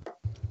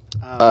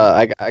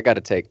 I got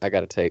to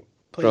take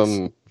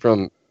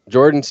from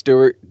Jordan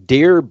Stewart,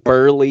 Dear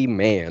Burly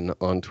Man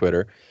on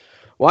Twitter.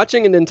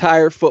 Watching an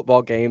entire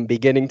football game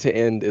beginning to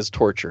end is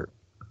torture.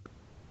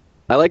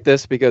 I like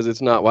this because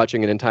it's not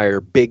watching an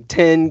entire Big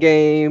Ten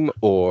game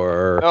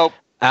or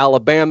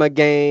Alabama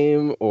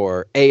game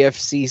or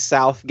AFC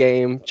South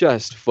game,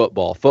 just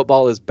football.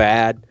 Football is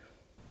bad.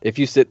 If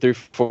you sit through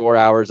 4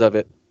 hours of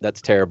it,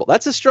 that's terrible.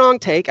 That's a strong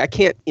take. I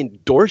can't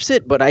endorse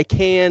it, but I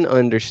can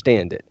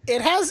understand it.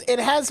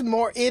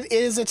 It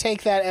is a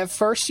take that at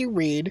first you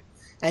read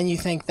and you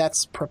think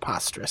that's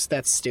preposterous,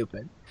 that's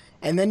stupid.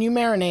 And then you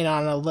marinate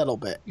on it a little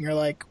bit. You're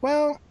like,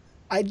 well,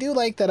 I do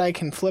like that I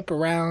can flip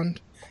around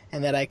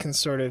and that I can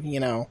sort of,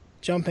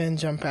 jump in,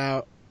 jump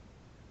out.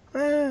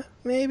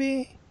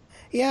 Maybe.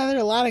 Yeah, there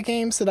are a lot of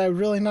games that I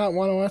really not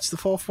want to watch the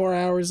full 4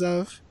 hours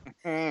of.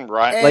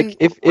 Right. And, like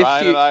if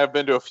Ryan you, and I have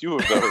been to a few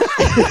of those.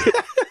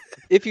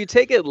 If you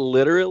take it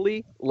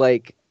literally,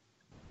 like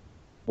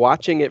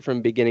watching it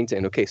from beginning to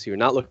end, okay, so you're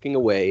not looking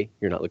away,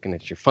 you're not looking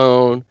at your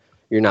phone,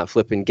 you're not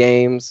flipping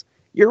games,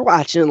 you're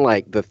watching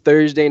like the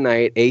Thursday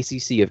night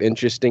ACC of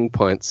interesting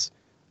punts,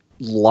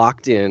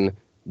 locked in,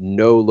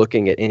 no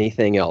looking at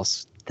anything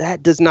else.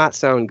 That does not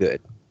sound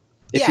good.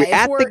 If you're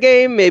at the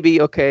game,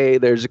 maybe, okay,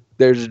 there's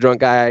a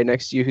drunk guy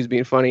next to you who's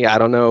being funny. I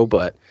don't know,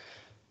 but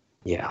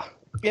yeah.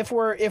 If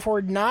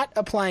we're not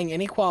applying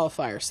any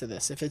qualifiers to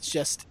this, if it's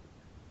just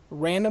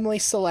randomly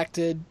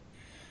selected,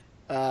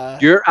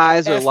 your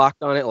eyes are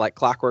locked on it like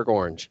Clockwork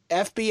Orange.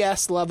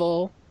 FBS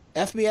level,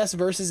 FBS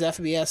versus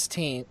FBS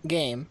team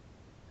game.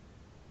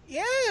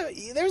 Yeah,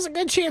 there's a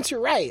good chance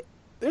you're right.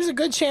 There's a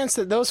good chance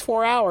that those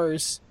 4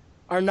 hours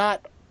are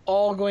not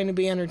all going to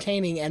be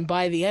entertaining, and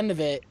by the end of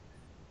it,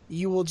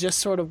 you will just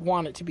sort of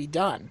want it to be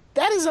done.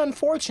 That is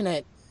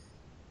unfortunate,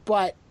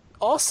 but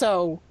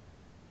also,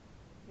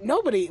 you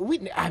don't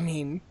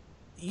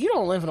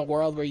live in a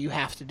world where you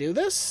have to do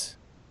this.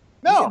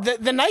 No.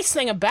 The nice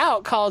thing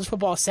about College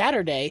Football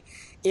Saturday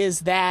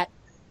is that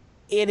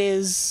it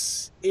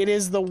is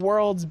the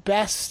world's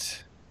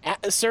best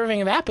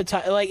serving of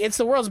appetizer. Like, it's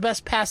the world's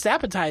best past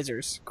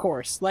appetizers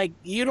course. Like,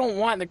 you don't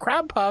want the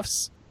crab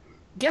puffs.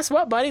 Guess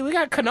what, buddy? We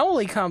got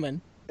cannoli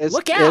coming.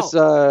 Look out!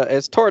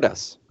 It's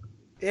tortas.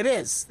 It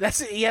is.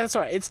 That's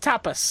right. It's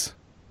tapas.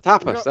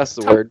 Tapas. That's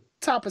the word.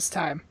 Tapas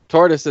time.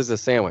 Tortas is a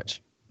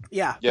sandwich.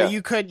 Yeah. But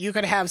you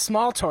could have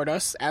small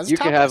tortas as you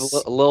tapas. could have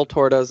little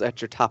tortas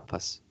at your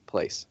tapas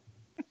place.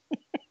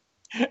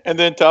 And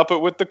then top it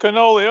with the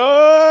cannoli.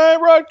 Oh,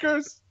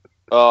 Rutgers!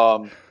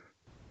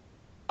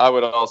 I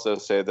would also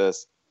say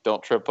this.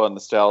 Don't trip on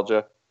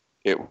nostalgia.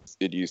 It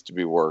used to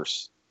be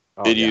worse.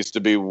 It used to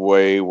be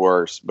way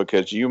worse,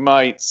 because you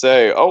might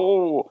say,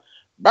 oh,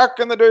 back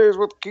in the days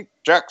with Keith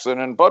Jackson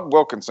and Bud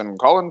Wilkinson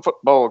calling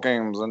football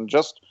games and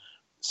just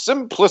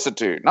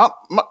simplicity, not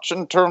much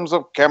in terms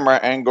of camera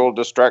angle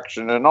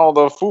distraction and all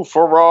the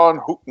foo-for-raw and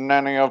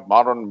hootenanny of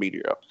modern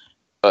media.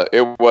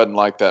 It wasn't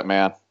like that,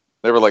 man.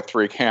 There were like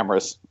 3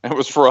 cameras. It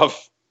was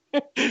rough.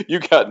 You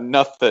got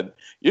nothing.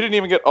 You didn't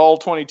even get all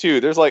 22.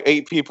 There's like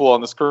 8 people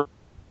on the screen.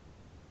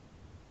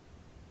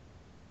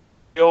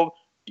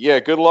 Yeah,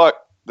 good luck.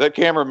 That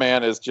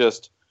cameraman is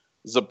just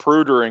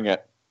zaprudering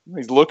it.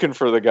 He's looking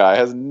for the guy.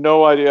 Has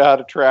no idea how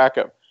to track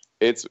him.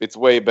 It's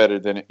way better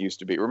than it used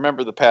to be.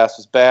 Remember, the past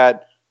was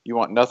bad. You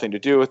want nothing to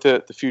do with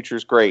it. The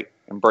future's great.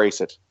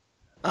 Embrace it.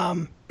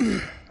 I'm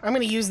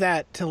going to use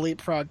that to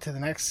leapfrog to the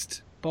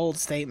next bold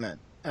statement.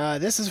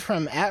 This is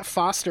from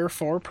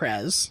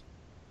 @Foster4Prez.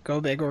 Go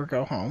big or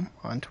go home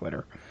on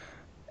Twitter.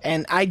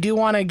 And I do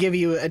want to give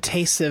you a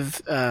taste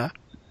of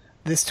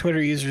this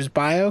Twitter user's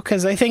bio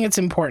because I think it's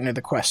important to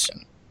the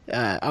question.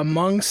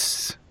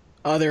 Amongst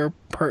other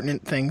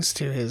pertinent things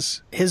to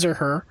his or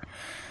her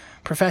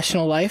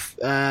professional life,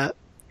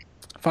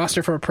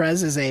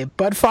 Foster4Prez is a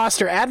Bud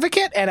Foster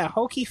advocate and a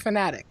Hokie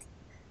fanatic.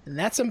 And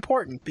that's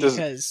important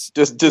because...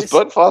 Does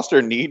Bud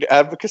Foster need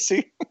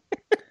advocacy?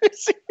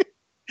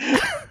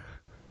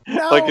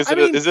 No, like, is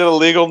it a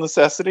legal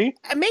necessity?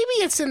 Maybe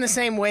it's in the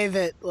same way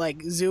that,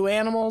 like, zoo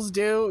animals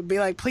do. It'd be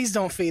like, please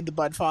don't feed the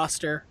Bud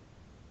Foster.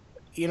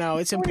 You know,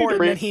 it's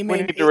important that he...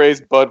 We need to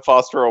raise Bud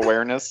Foster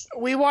awareness.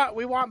 We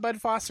want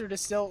Bud Foster to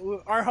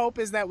still... Our hope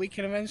is that we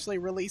can eventually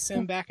release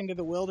him back into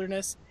the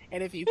wilderness,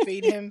 and if you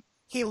feed him,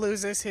 he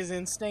loses his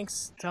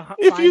instincts to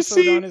find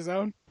food on his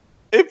own.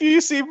 If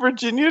you see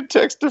Virginia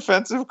Tech's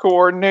defensive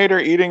coordinator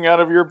eating out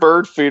of your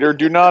bird feeder,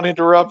 do not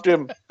interrupt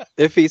him.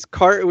 If he's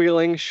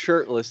cartwheeling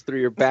shirtless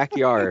through your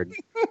backyard,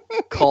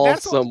 call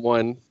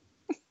someone.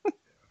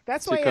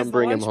 That's why he has the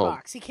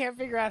lunchbox. He can't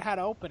figure out how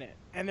to open it,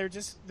 and they're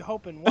just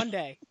hoping one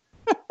day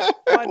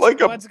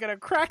Bud's gonna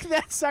crack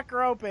that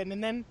sucker open,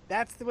 and then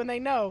that's when they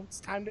know it's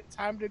time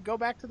to go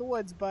back to the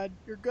woods, Bud.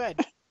 You're good.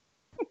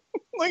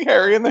 Like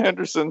Harry and the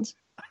Hendersons.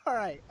 All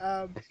right.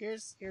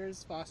 Here's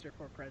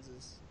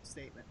Foster4Prez's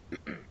statement.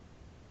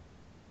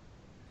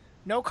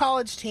 No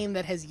college team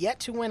that has yet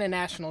to win a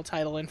national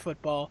title in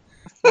football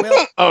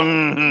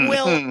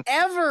will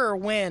ever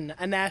win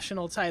a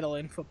national title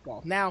in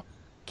football. Now,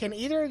 can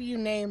either of you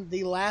name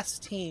the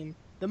last team,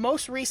 the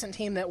most recent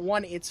team that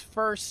won its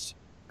first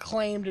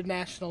claimed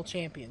national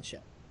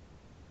championship?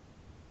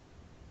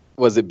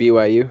 Was it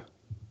BYU?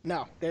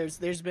 No,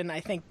 there's been, I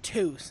think,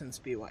 2 since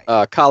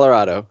BYU.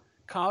 Colorado.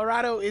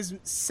 Colorado is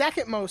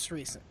second most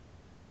recent.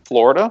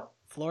 Florida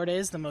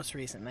is the most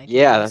recent.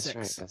 Yeah,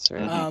 that's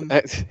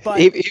right.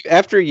 But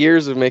after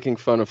years of making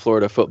fun of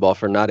Florida football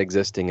for not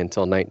existing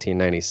until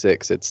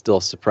 1996, it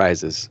still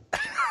surprises.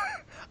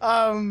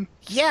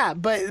 Yeah,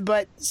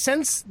 but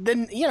since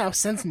then,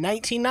 since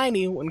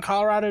 1990 when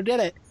Colorado did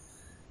it,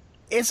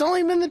 it's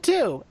only been the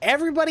 2.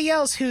 Everybody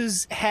else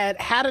who's had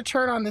a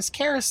turn on this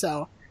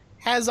carousel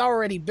has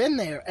already been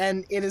there,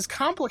 and it is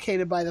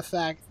complicated by the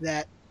fact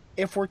that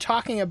if we're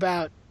talking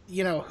about,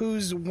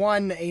 who's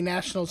won a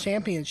national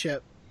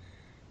championship,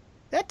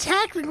 that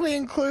technically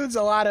includes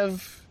a lot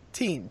of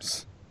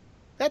teams.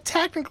 That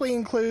technically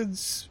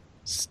includes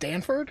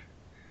Stanford.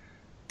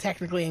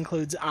 Technically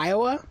includes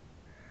Iowa.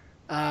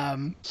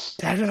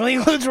 Technically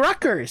includes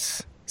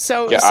Rutgers.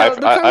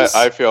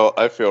 I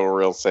feel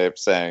real safe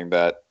saying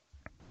that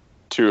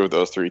 2 of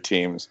those 3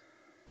 teams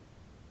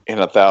in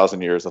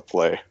 1,000 years of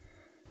play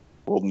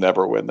will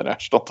never win the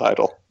national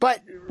title.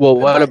 But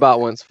what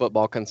about once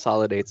football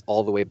consolidates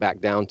all the way back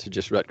down to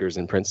just Rutgers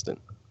and Princeton?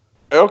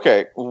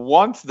 Okay,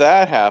 once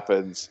that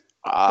happens,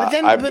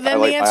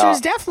 the answer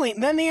is definitely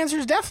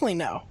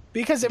no.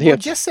 Because if we're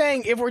just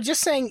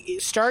saying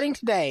starting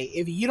today,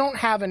 if you don't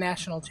have a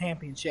national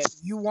championship,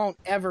 you won't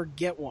ever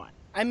get one.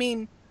 I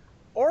mean,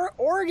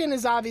 Oregon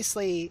is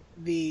obviously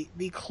the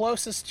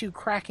closest to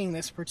cracking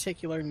this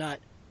particular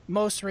nut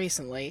most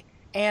recently.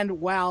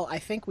 And while I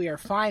think we are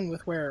fine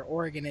with where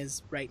Oregon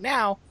is right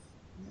now,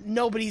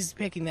 nobody's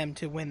picking them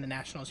to win the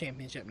national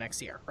championship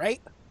next year, right?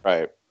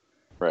 Right.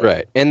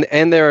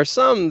 And there are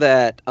some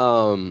that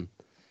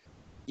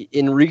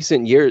in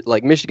recent years,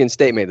 like Michigan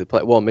State made the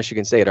play. Well,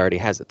 Michigan State already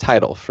has a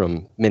title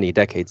from many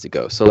decades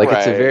ago. So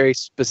it's a very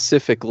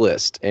specific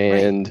list.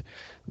 And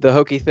the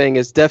Hokie thing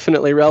is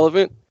definitely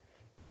relevant.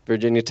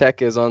 Virginia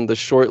Tech is on the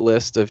short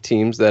list of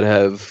teams that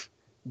have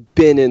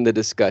been in the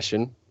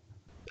discussion.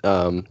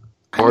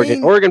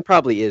 Oregon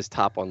probably is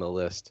top on the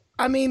list.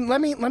 I mean, let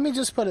me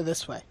just put it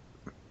this way.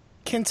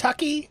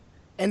 Kentucky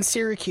and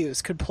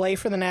Syracuse could play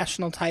for the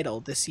national title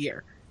this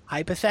year,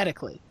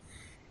 hypothetically.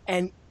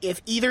 And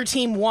if either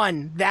team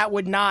won, that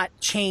would not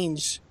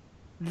change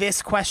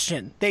this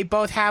question. They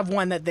both have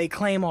one that they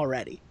claim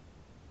already.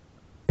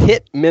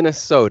 Pitt,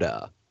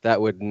 Minnesota.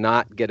 That would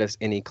not get us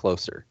any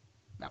closer.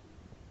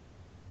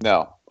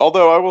 No.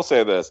 Although I will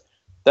say this,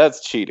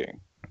 that's cheating.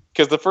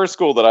 Because the first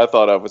school that I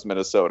thought of was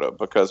Minnesota,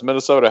 because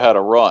Minnesota had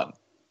a run.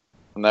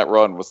 And that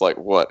run was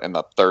in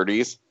the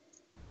 30s?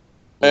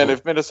 And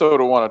if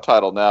Minnesota won a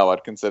title now,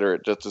 I'd consider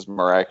it just as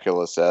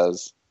miraculous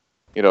as,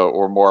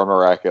 or more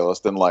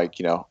miraculous than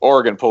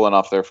Oregon pulling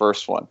off their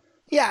first one.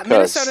 Yeah,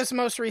 Minnesota's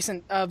most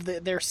recent of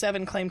their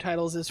 7 claim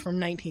titles is from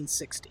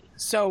 1960.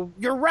 So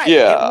you're right.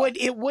 Yeah.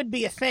 It would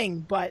be a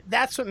thing, but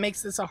that's what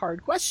makes this a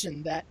hard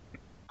question. That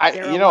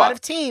there are a a lot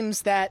of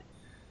teams that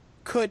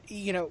could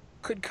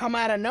come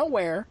out of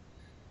nowhere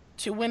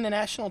to win the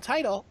national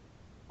title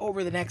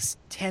over the next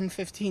 10,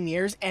 15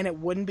 years, and it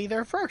wouldn't be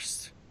their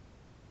first.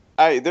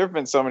 There have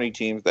been so many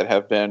teams that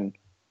have been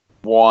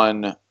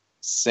one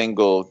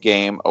single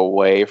game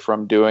away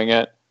from doing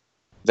it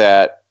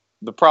that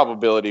the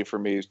probability for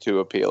me is too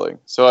appealing.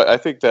 So I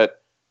think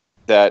that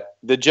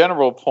the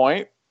general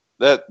point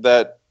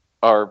that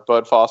our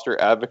Bud Foster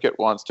advocate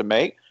wants to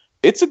make,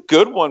 it's a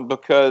good one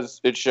because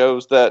it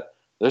shows that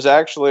there's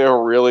actually a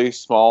really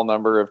small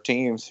number of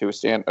teams who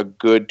stand a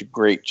good to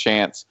great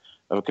chance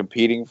of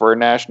competing for a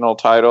national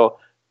title.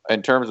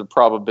 In terms of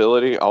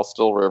probability, I'll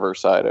still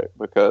Riverside it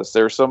because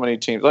there's so many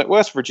teams like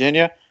West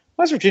Virginia.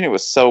 West Virginia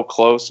was so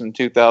close in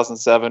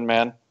 2007,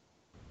 man.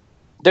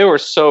 They were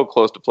so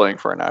close to playing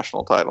for a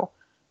national title,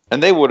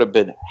 and they would have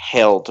been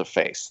hell to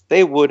face.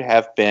 They would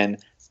have been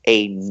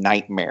a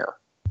nightmare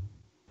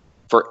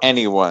for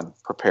anyone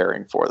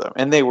preparing for them,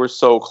 and they were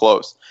so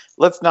close.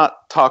 Let's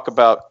not talk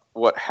about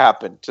what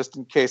happened, just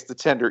in case the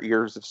tender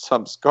ears of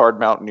some scarred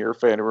Mountaineer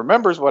fan who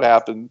remembers what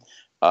happened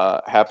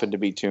to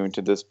be tuned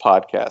to this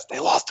podcast. They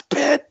lost to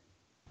Pitt.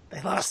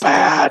 They lost to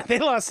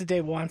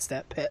Dave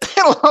Wannstedt, Pitt.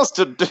 They lost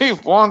to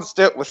Dave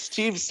Wannstedt with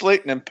Steve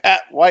Slayton and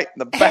Pat White in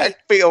the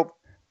backfield.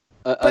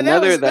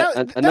 Another that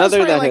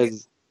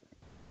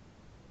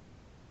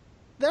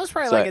was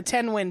probably like a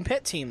 10-win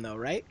Pitt team, though,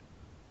 right?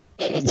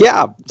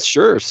 Yeah,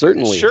 sure,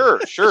 certainly. Sure.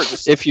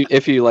 Just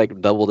if you like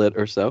doubled it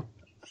or so.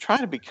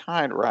 Trying to be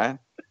kind, Ryan.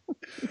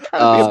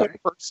 Trying to be a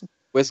good person.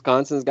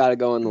 Wisconsin's got to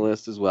go on the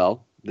list as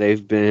well.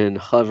 They've been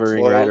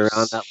hovering right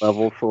around that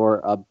level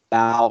for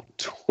about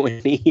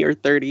 20 or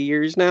 30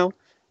 years now.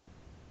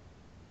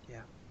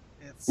 Yeah,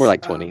 it's more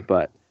like 20,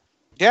 but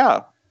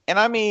yeah. And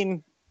I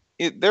mean,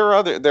 there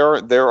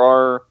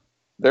are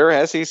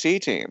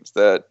SEC teams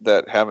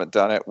that haven't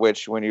done it.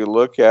 Which, when you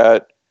look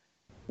at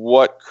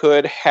what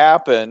could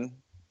happen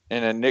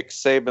in a Nick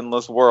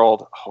Saban-less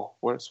world, oh,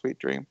 what a sweet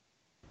dream!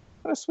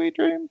 What a sweet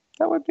dream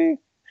that would be.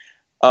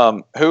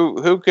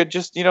 Who could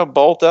just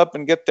bolt up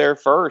and get there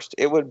first?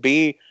 It would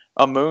be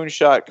a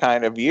moonshot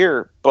kind of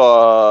year,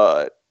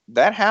 but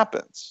that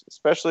happens,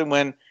 especially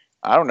when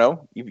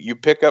you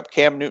pick up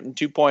Cam Newton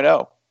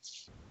 2.0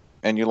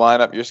 and you line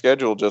up your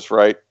schedule just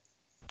right.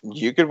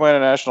 You could win a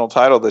national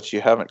title that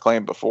you haven't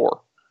claimed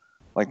before.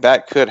 Like,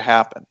 that could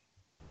happen.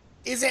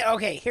 Is it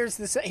okay? Here's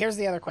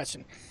the other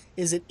question: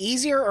 is it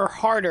easier or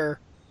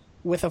harder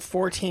with a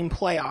 4-team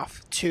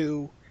playoff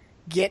to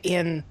get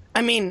in?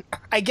 I mean,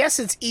 I guess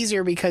it's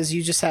easier because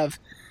you just have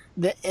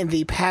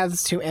the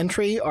paths to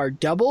entry are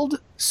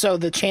doubled, so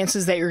the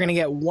chances that you're going to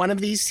get one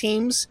of these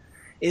teams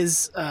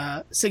is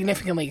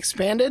significantly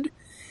expanded.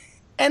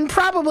 And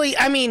probably,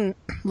 I mean,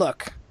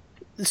 look,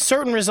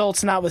 certain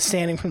results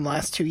notwithstanding from the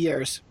last 2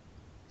 years,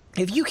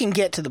 if you can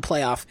get to the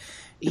playoff,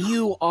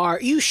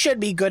 you should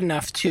be good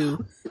enough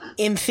to,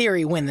 in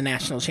theory, win the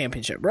national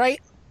championship, right?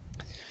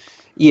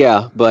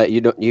 Yeah, but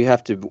you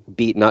have to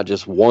beat not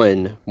just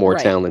one more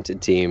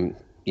talented team.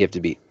 You have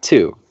to beat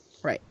two.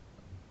 Right.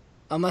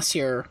 Unless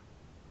you're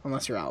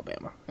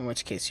Alabama, in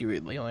which case you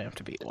really only have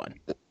to beat one.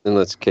 In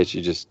this case,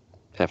 you just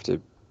have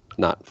to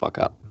not fuck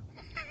up.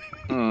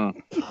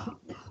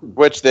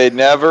 Which they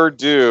never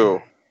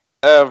do,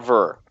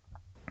 ever.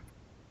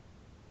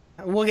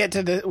 We'll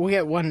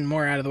get one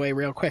more out of the way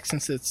real quick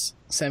since it's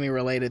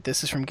semi-related.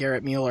 This is from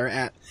Garrett Mueller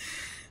at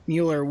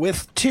Mueller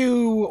with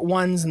 2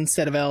 1s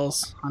instead of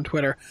L's on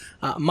Twitter.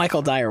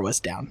 Michael Dyer was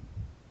down.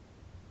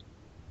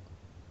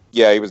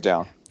 Yeah, he was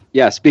down.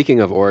 Yeah, speaking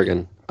of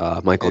Oregon,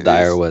 Michael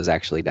Dyer was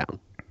actually down.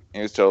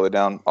 He was totally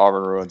down.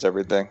 Auburn ruins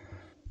everything.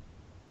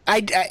 I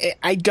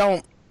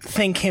don't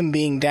think him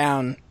being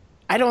down,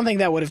 I don't think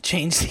that would have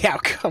changed the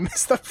outcome.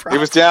 Is the problem. He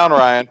was down,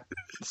 Ryan.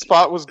 The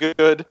spot was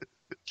good.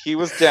 He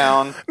was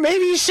down.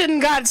 Maybe he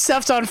shouldn't got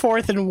stuffed on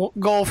 4th and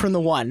goal from the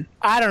 1.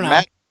 I don't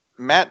know.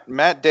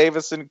 Matt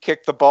Davison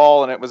kicked the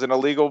ball, and it was an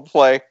illegal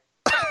play.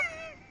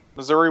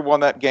 Missouri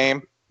won that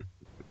game.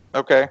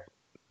 Okay.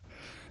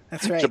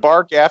 That's right.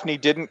 Jabbar Gaffney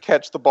didn't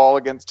catch the ball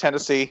against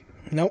Tennessee.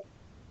 Nope.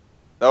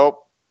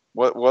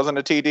 Wasn't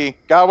a TD.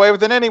 Got away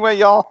with it anyway,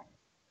 y'all.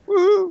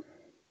 Woo!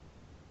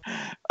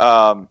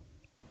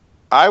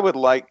 I would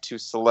like to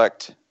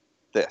select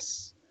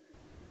this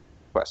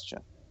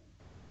question,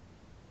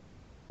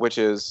 which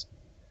is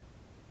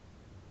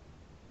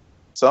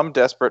some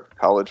desperate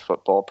college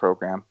football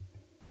program.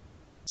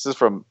 This is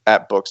from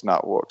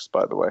 @BooksNotWooks,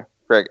 by the way.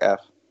 Greg F.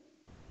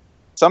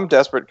 Some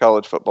desperate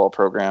college football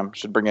program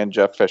should bring in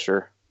Jeff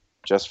Fisher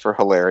just for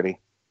hilarity.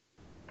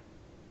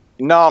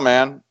 No,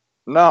 man.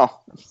 No.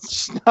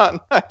 It's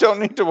not. I don't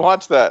need to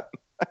watch that.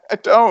 I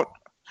don't.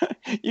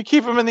 You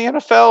keep him in the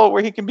NFL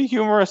where he can be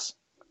humorous.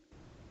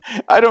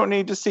 I don't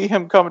need to see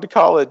him come to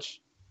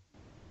college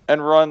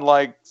and run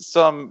like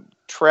some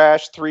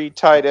trash 3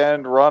 tight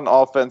end run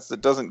offense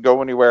that doesn't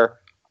go anywhere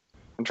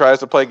and tries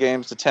to play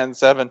games to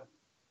 10-7.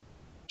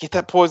 Get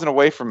that poison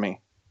away from me.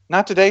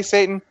 Not today,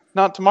 Satan.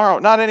 Not tomorrow.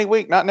 Not any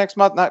week. Not next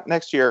month. Not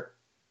next year.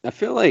 I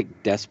feel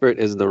like desperate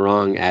is the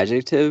wrong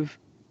adjective.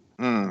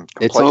 It's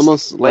Complacent,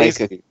 almost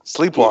lazy, like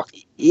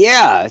sleepwalking.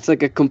 Yeah, it's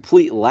like a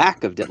complete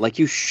lack of like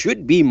you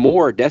should be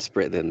more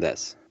desperate than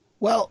this.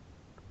 Well,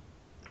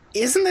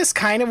 isn't this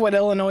kind of what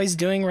Illinois is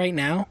doing right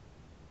now?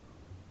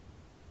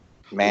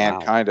 Man, Wow.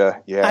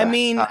 kinda, yeah.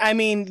 I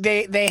mean,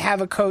 they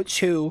have a coach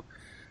who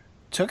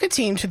took a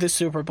team to the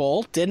Super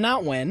Bowl, did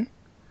not win,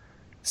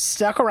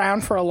 stuck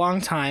around for a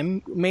long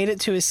time, made it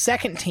to his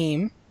second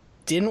team,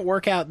 didn't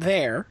work out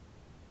there,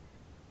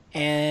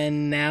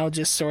 and now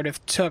just sort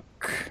of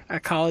took a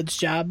college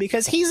job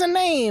because he's a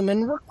name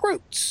and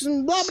recruits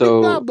and blah,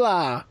 So- blah, blah,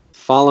 blah.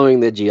 Following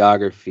the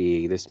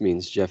geography, this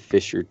means Jeff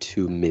Fisher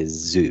to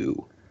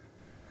Mizzou.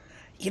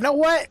 You know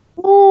what?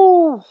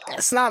 Ooh.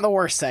 That's not the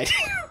worst idea.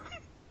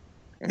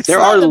 It's There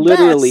not are the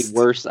literally best.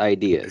 worse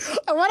ideas.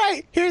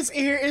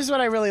 Here's what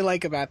I really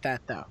like about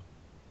that, though.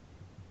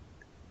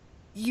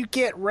 You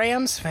get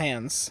Rams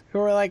fans who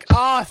are like,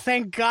 "Oh,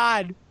 thank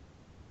God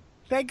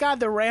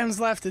the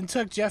Rams left and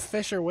took Jeff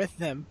Fisher with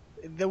them."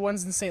 The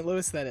ones in St.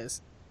 Louis, that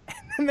is.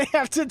 And they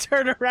have to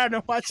turn around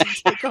and watch him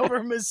take over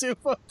Mizzou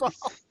football.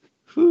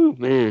 Ooh,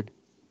 man.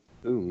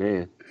 Ooh,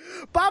 man.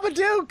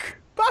 Babadook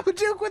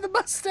with a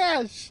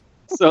mustache.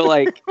 So,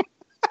 like,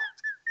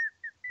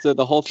 so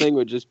the whole thing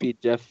would just be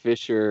Jeff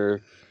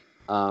Fisher.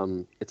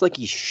 It's like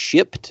he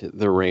shipped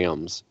the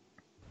Rams.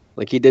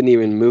 Like, he didn't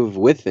even move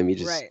with them. He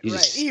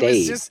just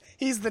stayed.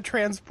 He's the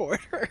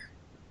transporter.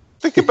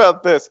 Think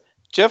about this.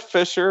 Jeff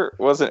Fisher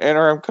was an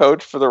interim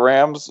coach for the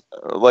Rams.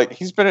 Like,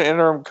 he's been an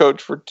interim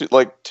coach for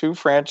two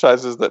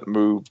franchises that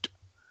moved.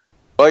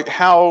 Like,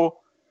 how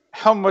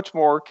much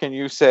more can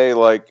you say,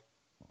 like,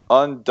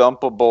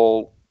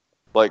 undumpable,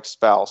 like,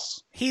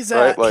 spouse? He's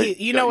right?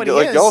 you know what he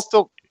like, is? Y'all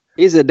still.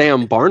 He's a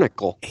damn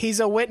barnacle. He's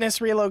a witness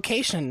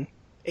relocation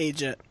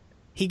agent.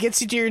 He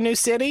gets you to your new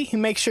city. He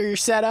makes sure you're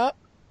set up.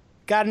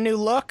 Got a new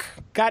look.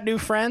 Got new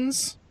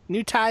friends.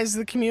 New ties to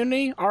the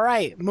community. All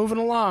right, moving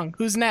along.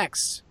 Who's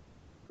next?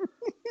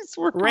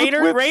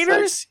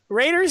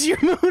 Raiders? You're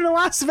moving to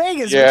Las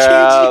Vegas.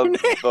 Yeah, We're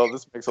changing your name. no,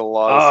 this makes a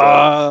lot of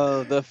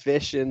sense. Oh, the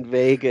fish in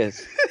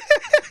Vegas.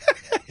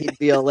 He'd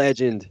be a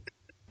legend.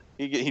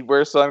 He'd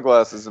wear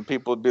sunglasses, and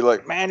people would be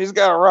like, "Man, he's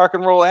got a rock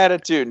and roll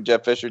attitude." And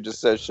Jeff Fisher just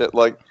says shit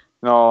like,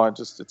 "No,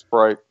 it's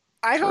bright."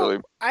 I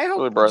hope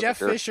really bright Jeff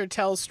here. Fisher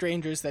tells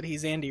strangers that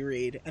he's Andy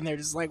Reid, and they're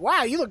just like,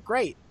 "Wow, you look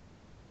great."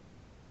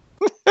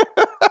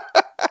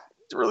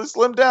 It's really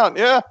slimmed down,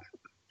 yeah.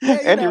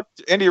 Yeah,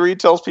 Andy Reid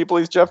tells people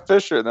he's Jeff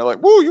Fisher, and they're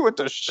like, "Woo, you went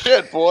to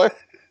shit, boy."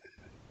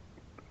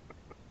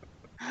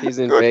 He's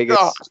in Good Vegas.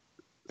 God.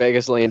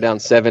 Vegas laying down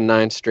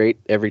 7-9 straight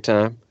every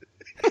time.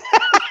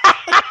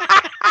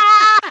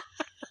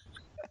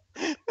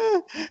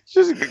 It's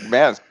just,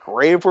 man, it's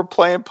great if we're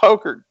playing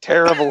poker.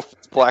 Terrible if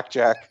it's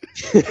blackjack.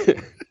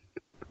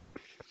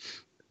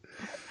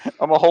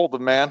 I'm a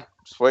holding, man.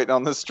 Just waiting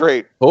on this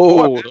straight.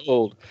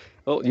 Hold.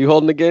 Oh, you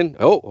holding again?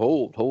 Oh,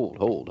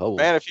 hold.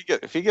 Man,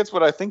 if he gets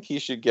what I think he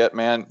should get,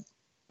 man,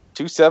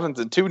 2 7s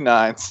and 2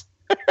 9s.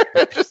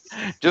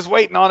 just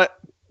waiting on it.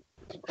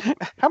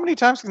 How many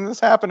times can this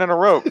happen in a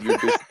row?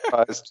 You'd be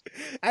surprised.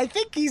 I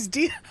think he's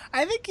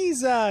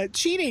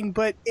cheating,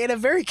 but in a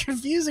very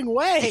confusing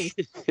way.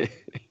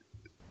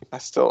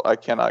 I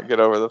cannot get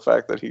over the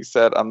fact that he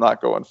said, "I'm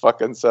not going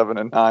fucking 7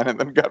 and 9," and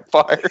then got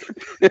fired.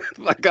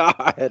 My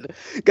God.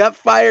 Got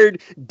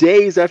fired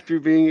days after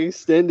being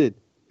extended.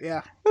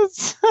 Yeah.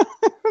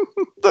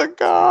 The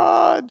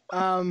God.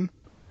 All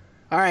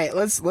right,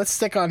 let's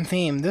stick on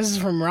theme. This is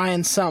from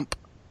Ryan Sump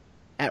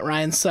at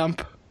Ryan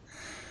Sump.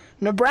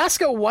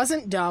 Nebraska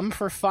wasn't dumb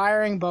for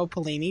firing Bo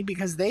Pelini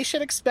because they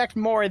should expect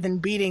more than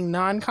beating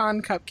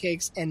non-con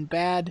cupcakes and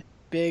bad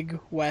Big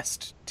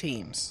West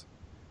teams.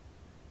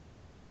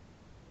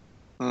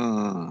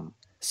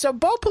 So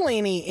Bo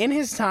Pelini, in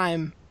his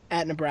time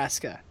at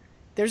Nebraska,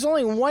 there's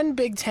only one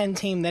Big Ten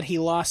team that he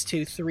lost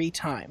to 3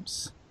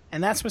 times,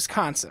 and that's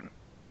Wisconsin.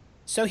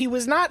 So he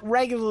was not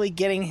regularly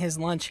getting his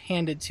lunch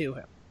handed to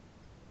him.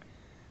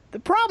 The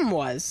problem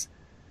was,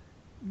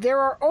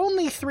 there are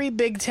only 3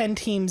 Big Ten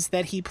teams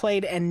that he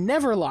played and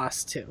never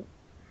lost to,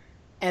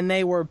 and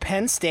they were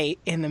Penn State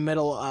in the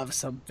middle of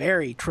some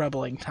very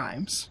troubling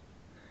times,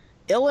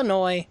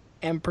 Illinois,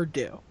 and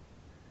Purdue.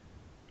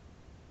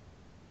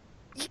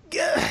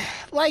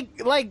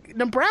 Like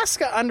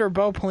Nebraska under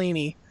Bo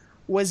Pelini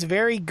was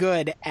very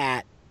good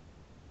at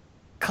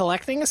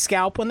collecting a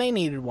scalp when they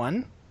needed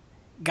one,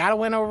 got a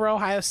win over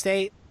Ohio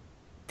State,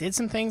 did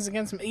some things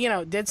against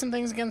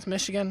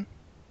Michigan.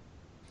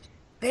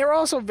 They were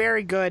also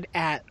very good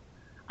at,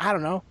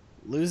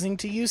 losing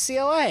to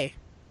UCLA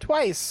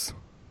twice.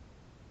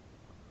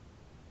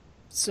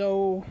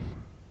 So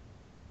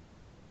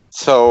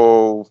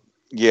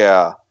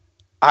yeah.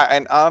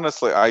 And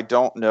honestly, I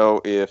don't know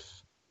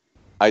if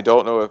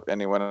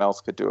anyone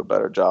else could do a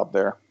better job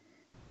there.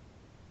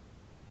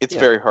 It's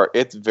very hard.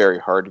 It's very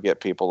hard to get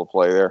people to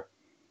play there.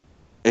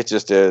 It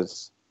just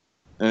is,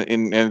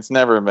 and it's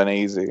never been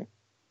easy.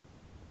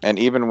 And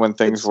even when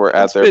things were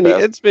at their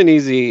best, it's been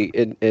easy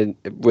in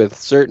with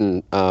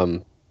certain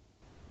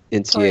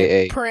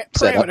NCAA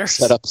parameters.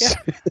 setups.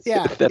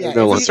 Yeah. that are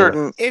no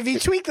longer. If you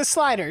tweak the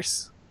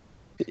sliders.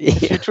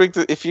 If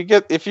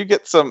you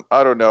get some,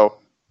 I don't know,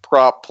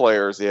 prop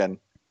players in,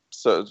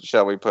 so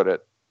shall we put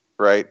it,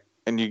 right?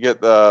 And you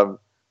get a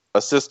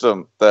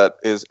system that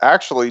is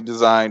actually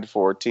designed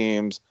for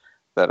teams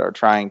that are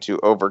trying to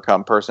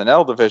overcome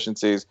personnel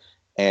deficiencies,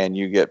 and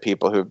you get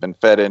people who've been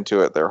fed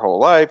into it their whole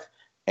life,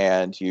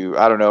 and you,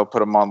 I don't know, put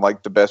them on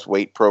like the best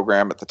weight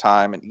program at the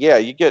time, and yeah,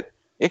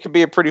 it could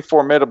be a pretty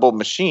formidable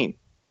machine,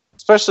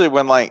 especially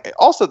when like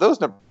also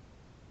those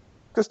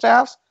Nebraska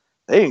staffs,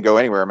 they didn't go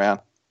anywhere, man.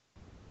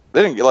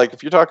 They didn't, like,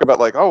 if you talk about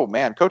like, oh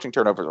man, coaching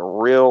turnovers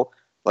are real,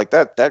 like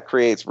that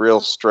creates real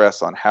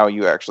stress on how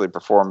you actually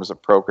perform as a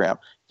program.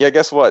 Yeah,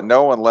 guess what?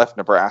 No one left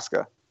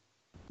Nebraska.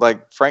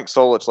 Like Frank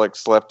Solich like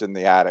slept in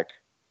the attic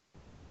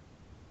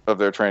of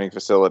their training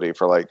facility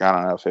for like, I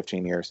don't know,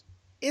 15 years.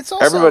 It's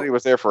also, everybody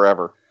was there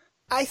forever.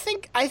 I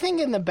think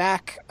in the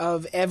back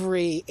of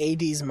every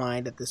AD's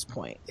mind at this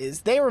point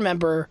is they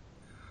remember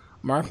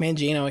Mark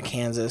Mangino at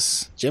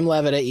Kansas, Jim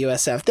Leavitt at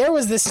USF. There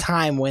was this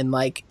time when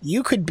like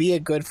you could be a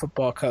good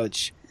football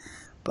coach,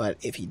 but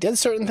if you did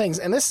certain things,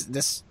 and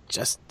this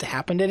just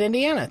happened at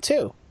Indiana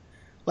too.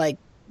 Like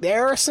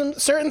there are some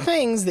certain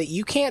things that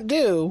you can't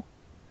do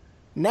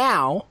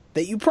now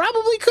that you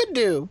probably could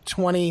do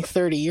 20,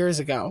 30 years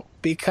ago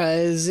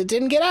because it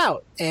didn't get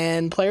out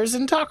and players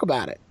didn't talk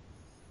about it.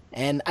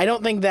 And I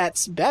don't think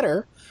that's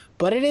better,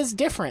 but it is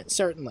different,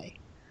 certainly.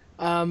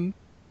 And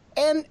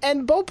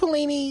Bo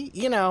Pelini,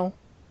 you know,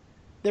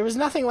 there was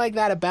nothing like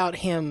that about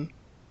him.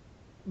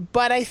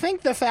 But I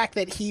think the fact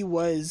that he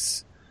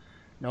was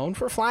known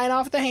for flying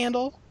off the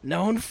handle,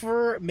 known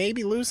for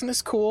maybe losing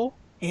his cool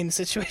in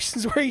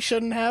situations where he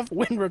shouldn't have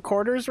when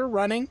recorders were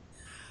running,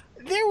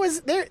 there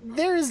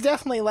is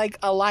definitely like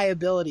a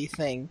liability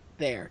thing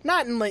there.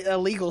 Not in a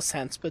legal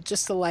sense, but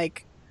just to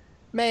like,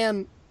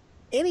 man,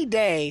 any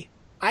day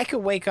I could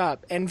wake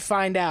up and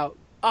find out,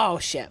 oh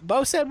shit,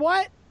 Bo said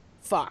what?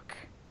 Fuck.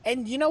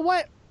 And you know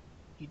what?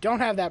 You don't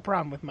have that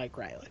problem with Mike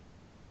Riley.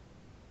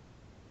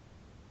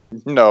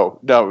 No,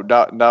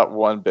 not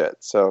one bit.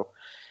 So,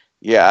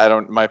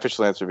 yeah, my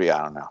official answer would be,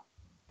 I don't know.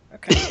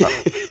 Okay.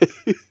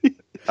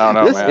 I don't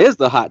know, this man. is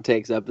the hot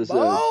takes episode.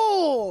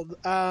 Bold!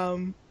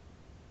 All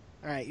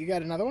right, you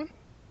got another one?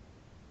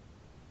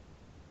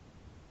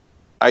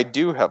 I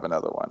do have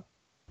another one,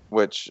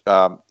 which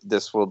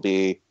this will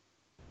be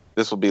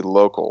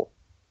local,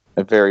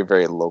 a very,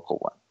 very local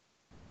one.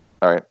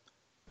 All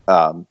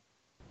right.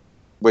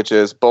 Which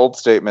is bold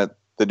statement: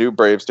 the new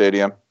Brave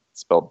Stadium,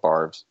 spelled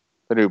Barbs,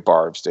 the new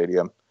Barb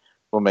Stadium,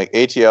 will make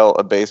ATL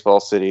a baseball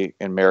city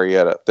in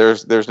Marietta.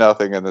 There's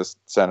nothing in this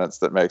sentence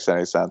that makes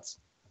any sense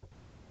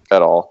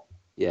at all.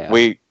 Yeah.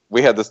 We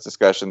had this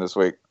discussion this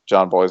week,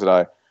 John Boys and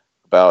I,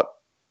 about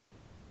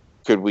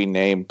could we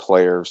name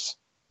players,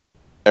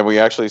 and we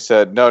actually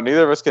said no.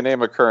 Neither of us can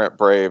name a current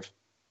Brave.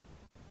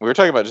 We were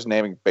talking about just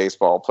naming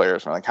baseball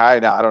players. We're like, I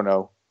don't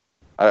know.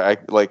 I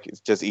like,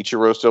 does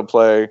Ichiro still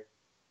play?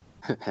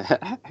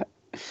 Yeah,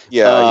 he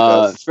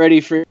does. Freddie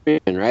Freeman,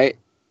 right?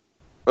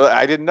 Well,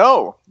 I didn't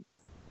know.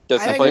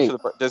 Does he I play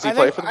think- for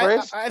the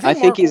Braves? I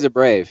think he's a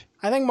Brave.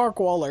 I think Mark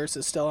Wohlers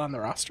is still on the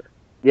roster.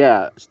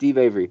 Yeah, Steve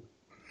Avery.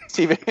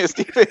 Steve,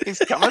 he's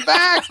coming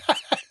back.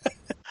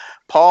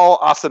 Paul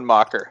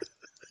Ossenmacher.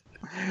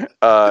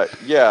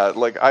 Yeah,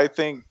 like I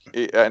think,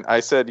 and I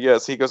said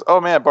yes. He goes,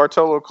 "Oh man,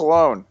 Bartolo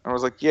Colon." And I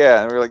was like,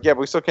 "Yeah," and we were like, "Yeah, but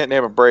we still can't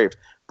name a Brave."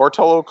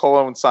 Bartolo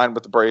Colon signed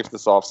with the Braves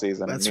this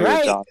offseason. That's Neither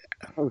right. John,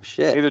 Oh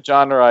shit. neither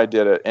John nor I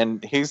did it,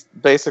 and he's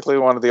basically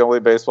one of the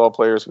only baseball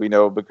players we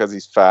know because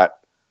he's fat.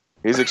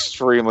 He's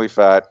extremely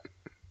fat,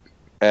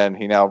 and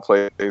he now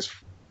plays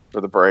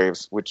for the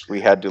Braves, which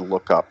we had to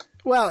look up.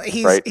 Well,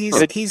 he's Right.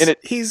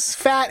 he's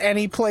fat and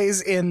he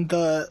plays in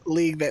the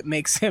league that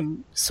makes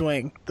him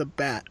swing the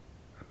bat.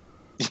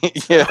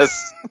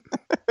 Yes.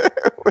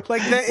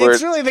 Like Where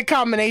it's really the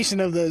combination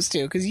of those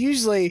two. Because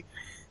usually,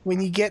 when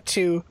you get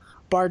to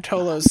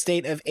Bartolo's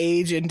state of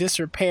age and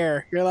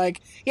disrepair, you're like,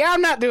 "Yeah,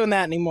 I'm not doing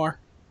that anymore."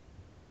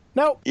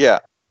 Nope. Yeah.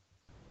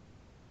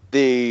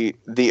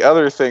 The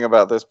other thing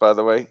about this, by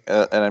the way,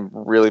 and I'm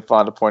really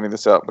fond of pointing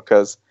this out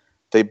because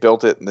they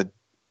built it in the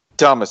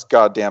dumbest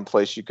goddamn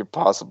place you could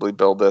possibly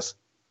build this.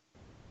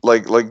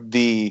 Like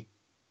the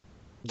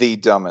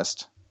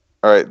dumbest.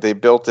 All right, they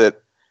built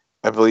it,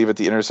 I believe, at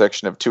the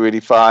intersection of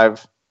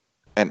 285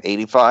 and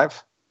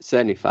 85.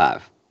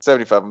 75.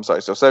 75. I'm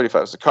sorry. So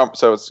 75.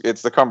 So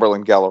it's the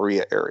Cumberland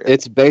Galleria area.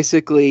 It's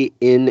basically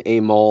in a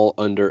mall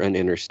under an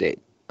interstate.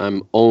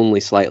 I'm only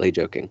slightly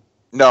joking.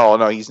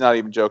 No, he's not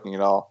even joking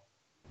at all.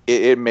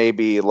 It may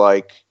be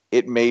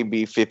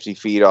 50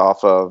 feet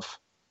off of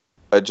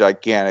a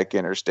gigantic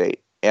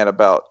interstate and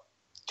about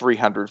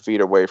 300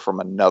 feet away from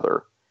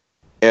another.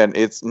 And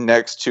it's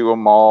next to a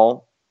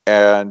mall,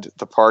 and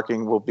the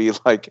parking will be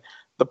about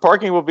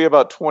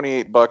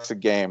 $28 a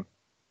game.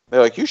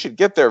 They're like, you should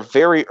get there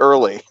very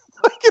early.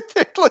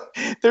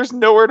 There's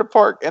nowhere to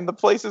park, and the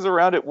places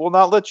around it will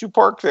not let you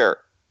park there.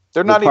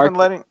 They're not even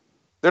letting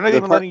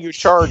you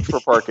charge for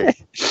parking.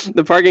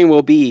 The parking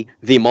will be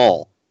the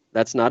mall.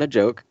 That's not a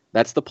joke.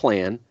 That's the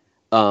plan.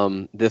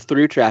 The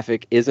through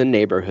traffic is a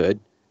neighborhood,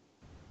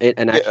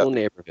 an actual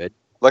neighborhood.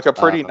 Like a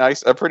pretty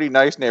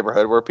nice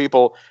neighborhood where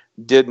people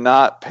did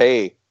not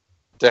pay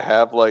to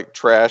have like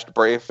trashed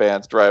Brave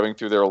fans driving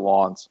through their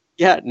lawns.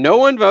 Yeah, no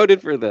one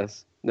voted for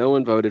this. No,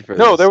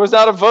 there was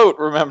not a vote,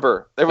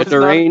 remember. There was a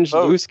deranged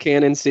loose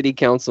cannon city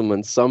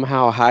councilman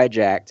somehow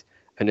hijacked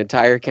an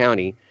entire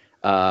county,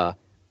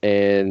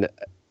 and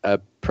a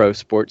pro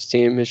sports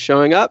team is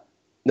showing up.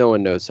 No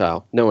one knows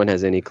how. No one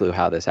has any clue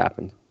how this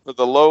happened. For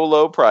the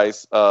low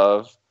price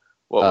of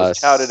what was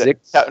touted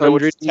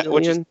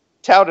which is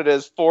touted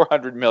as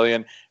 400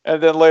 million,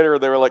 and then later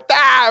they were like,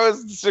 it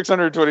was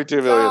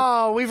 622 million.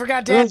 Oh, we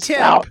forgot to add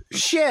tip.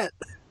 Shit.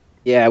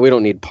 Yeah, we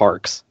don't need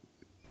parks.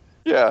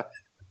 Yeah.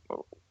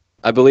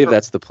 I believe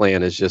that's the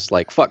plan, is just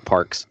like, fuck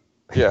parks.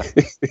 Yeah.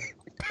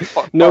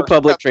 No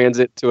public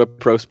transit to a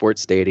pro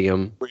sports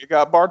stadium. We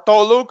got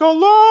Bartolo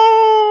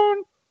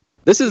Colon.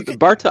 This is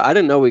Bartolo. I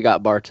didn't know we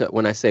got Bartolo.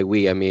 When I say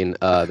we, I mean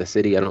the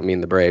city. I don't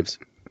mean the Braves.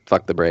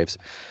 Fuck the Braves.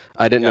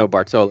 I didn't know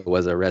Bartolo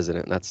was a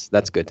resident.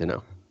 That's good to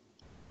know.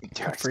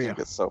 Good for you.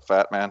 Gets so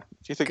fat, man. Do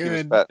you think he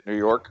was fat in New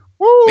York?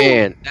 Woo!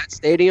 Man, that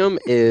stadium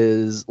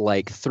is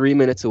like 3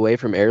 minutes away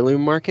from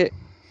Heirloom Market.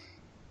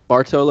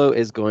 Bartolo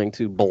is going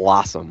to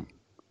blossom.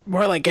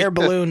 More like Air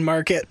Balloon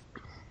Market.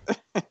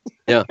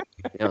 Yeah.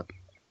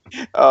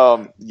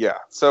 Yeah.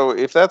 So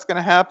if that's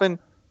gonna happen,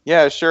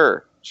 yeah,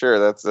 sure.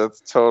 That's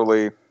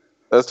totally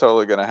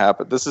gonna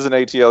happen. This is an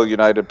ATL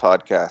United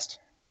podcast.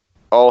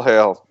 All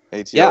hail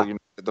ATL United.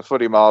 The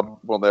footy mob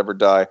will never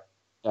die.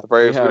 The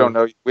Braves,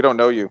 we don't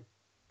know you.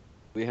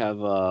 We have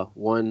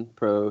one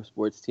pro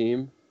sports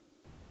team,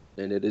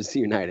 and it is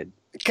United.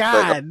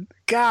 God,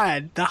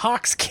 the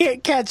Hawks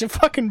can't catch a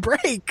fucking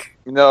break.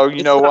 No,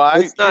 you know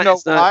why?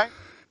 Why?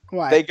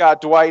 Why? They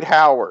got Dwight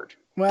Howard.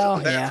 Well,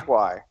 that's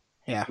why.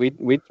 Yeah.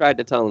 We tried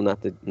to tell them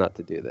not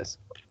to do this.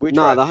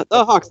 The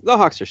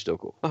Hawks are still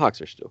cool. The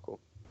Hawks are still cool.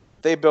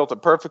 They built a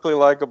perfectly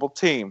likable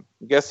team.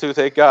 Guess who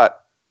they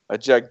got? A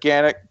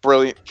gigantic,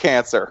 brilliant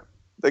cancer.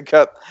 They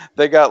got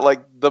like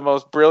the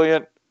most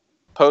brilliant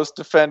post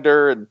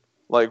defender and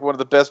like one of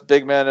the best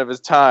big men of his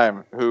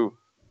time, who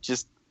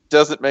just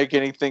doesn't make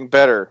anything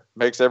better,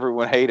 makes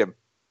everyone hate him,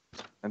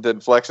 and then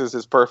flexes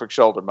his perfect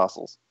shoulder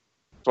muscles.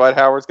 Dwight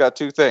Howard's got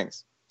two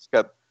things. He's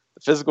got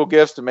the physical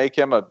gifts to make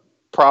him a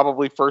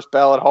probably first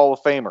ballot Hall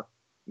of Famer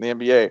in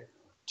the NBA.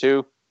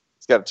 Two,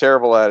 he's got a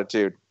terrible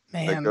attitude.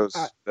 Man,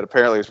 that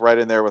apparently is right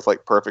in there with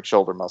like perfect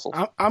shoulder muscles.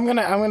 I'm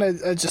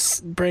gonna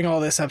just bring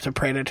all this up to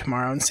Prater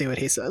tomorrow and see what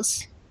he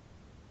says.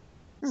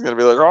 He's gonna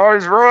be like, "Oh,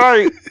 he's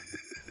right."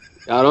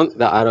 I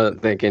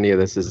don't think any of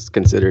this is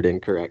considered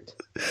incorrect.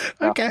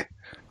 Okay,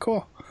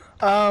 cool.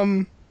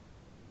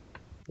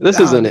 This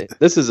is an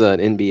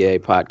NBA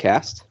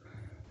podcast.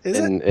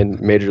 In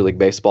Major League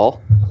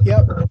Baseball.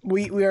 Yep,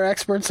 we are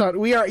experts on.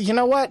 We are. You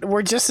know what?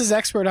 We're just as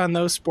expert on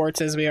those sports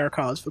as we are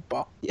college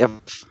football. Yep.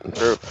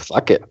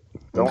 Fuck it.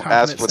 Don't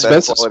ask what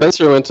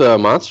Spencer went to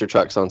Monster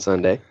Trucks on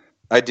Sunday.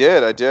 I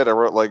did. I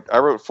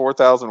wrote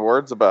 4,000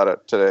 words about it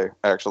today.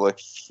 Actually.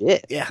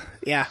 Shit. Yeah.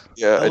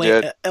 I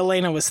did.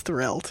 Elena was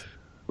thrilled.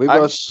 We both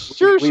went to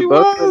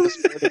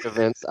sporting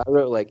events. I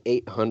wrote like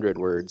 800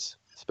 words.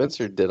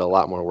 Spencer did a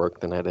lot more work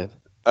than I did.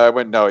 I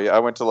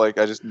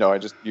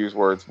just use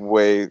words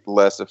way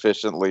less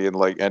efficiently and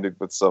like ended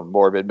with some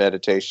morbid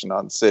meditation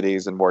on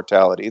cities and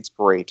mortality. It's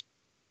great.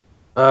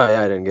 Oh yeah,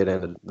 I didn't get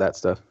into that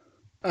stuff.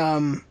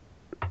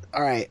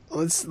 All right,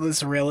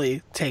 let's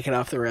really take it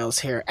off the rails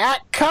here.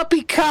 At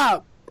Cuppy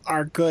Cup,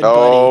 our good buddy.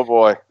 Oh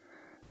boy.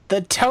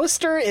 The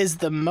toaster is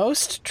the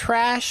most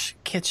trash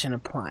kitchen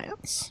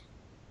appliance.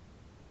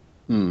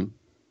 I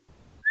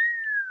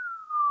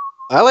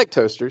like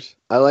toasters.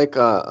 I like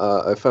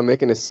if I'm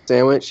making a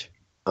sandwich.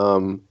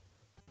 And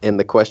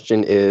the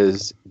question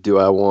is, do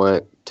I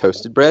want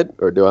toasted bread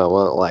or do I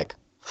want like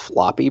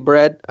floppy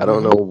bread? I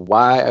don't know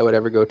why I would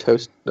ever go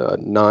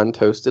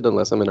non-toasted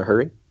unless I'm in a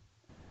hurry.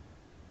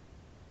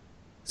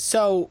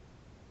 So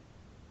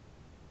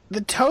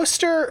the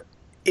toaster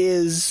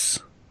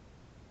is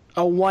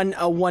a one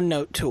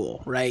note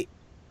tool, right?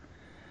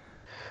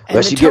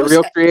 Unless you get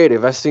real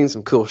creative. I've seen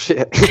some cool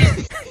shit.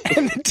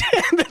 and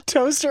the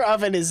toaster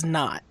oven is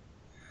not.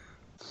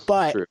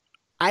 But true.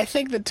 I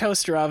think the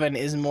toaster oven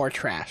is more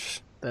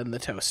trash than the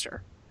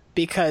toaster,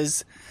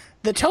 because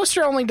the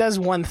toaster only does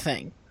one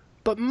thing,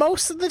 but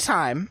most of the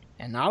time,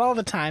 and not all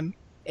the time,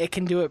 it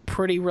can do it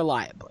pretty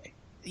reliably.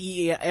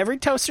 Yeah, every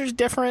toaster is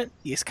different.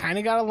 You just kind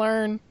of got to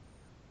learn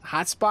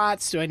hot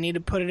spots. Do I need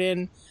to put it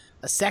in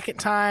a second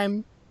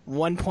time?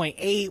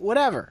 1.8,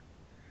 whatever.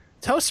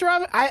 Toaster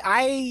oven,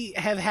 I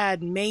have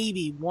had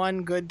maybe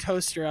one good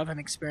toaster oven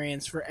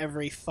experience for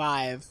every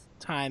 5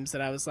 times that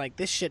I was like,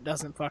 this shit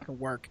doesn't fucking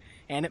work,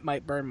 and it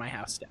might burn my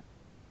house down.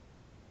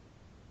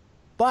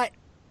 But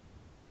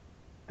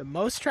the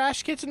most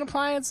trash kitchen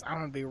appliance, I'm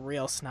gonna be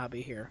real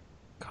snobby here.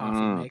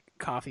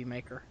 Coffee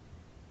maker.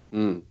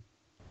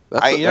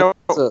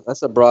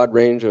 That's a broad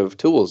range of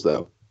tools,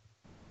 though.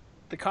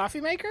 The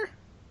coffee maker?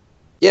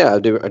 Yeah,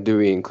 do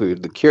we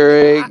include the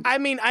Keurig? I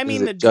mean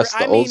Is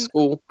it old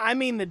school? I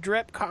mean the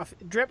drip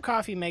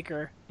coffee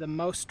maker, the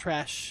most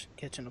trash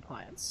kitchen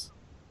appliance.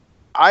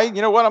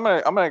 You know what? I'm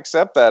gonna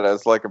accept that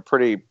as like a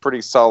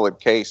pretty solid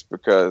case,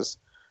 because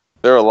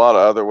there are a lot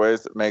of other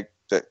ways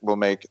that will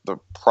make the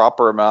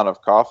proper amount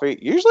of coffee.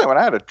 Usually, when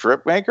I had a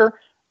drip maker,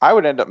 I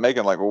would end up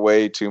making like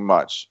way too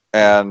much,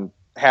 and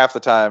half the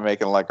time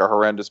making like a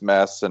horrendous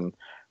mess and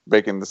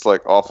making this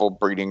like awful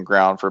breeding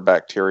ground for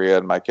bacteria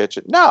in my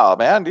kitchen. No,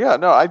 man, yeah,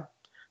 no,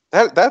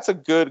 that's a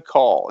good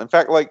call. In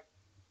fact, like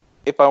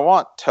if I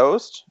want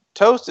toast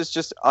is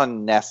just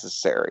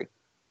unnecessary.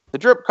 The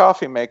drip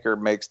coffee maker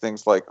makes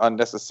things like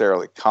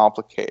unnecessarily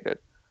complicated.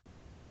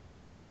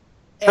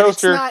 And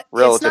Toaster,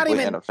 relatively it's not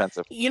even,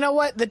 inoffensive. You know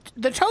what?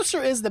 The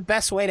toaster is the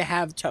best way to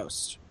have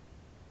toast.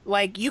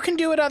 Like, you can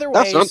do it other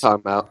That's ways. what I'm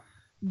talking about.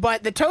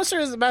 But the toaster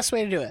is the best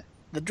way to do it.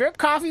 The drip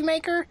coffee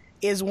maker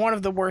is one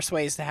of the worst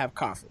ways to have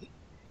coffee.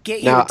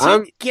 Get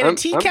a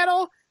tea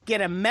kettle,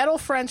 get a metal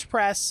French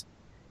press,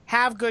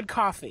 have good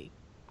coffee.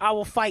 I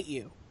will fight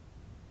you.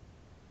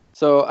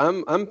 So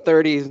I'm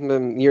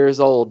 30 years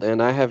old,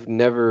 and I have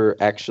never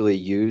actually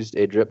used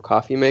a drip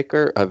coffee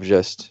maker. I've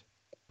just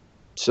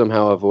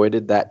somehow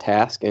avoided that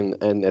task,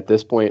 and at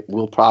this point,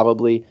 we'll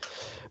probably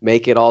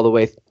make it all the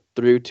way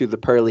through to the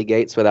pearly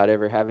gates without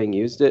ever having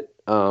used it.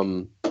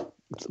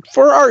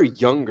 For our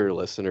younger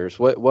listeners,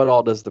 what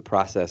all does the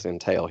process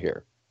entail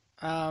here?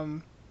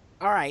 All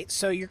right,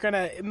 so you're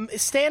gonna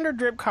standard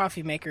drip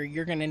coffee maker.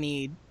 You're gonna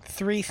need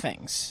 3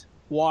 things: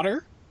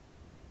 water,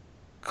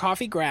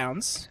 coffee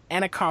grounds,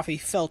 and a coffee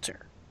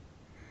filter.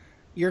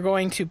 You're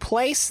going to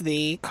place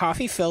the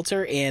coffee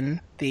filter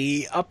in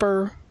the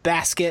upper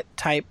basket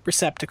type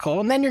receptacle,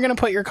 and then you're going to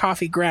put your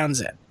coffee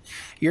grounds in.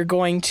 You're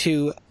going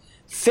to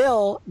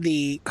fill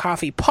the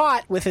coffee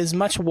pot with as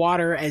much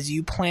water as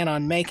you plan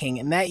on making,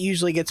 and that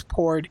usually gets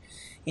poured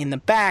in the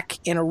back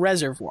in a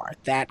reservoir.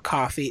 That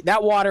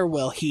water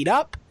will heat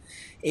up.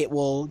 It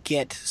will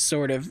get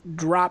sort of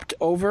dropped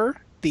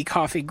over the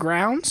coffee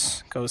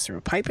grounds, goes through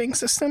a piping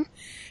system,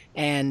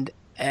 and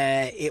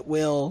it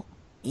will,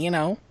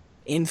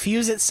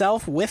 infuse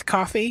itself with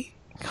coffee,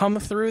 come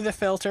through the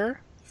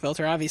filter. The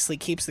filter obviously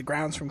keeps the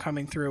grounds from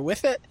coming through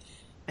with it,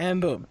 and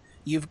boom,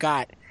 you've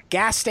got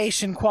gas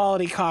station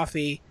quality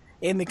coffee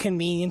in the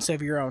convenience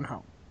of your own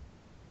home.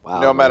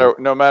 Wow.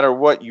 No matter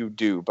what you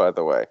do, by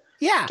the way.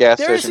 Yeah,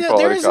 there is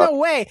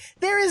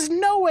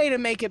no way to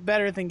make it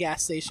better than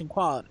gas station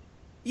quality.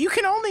 You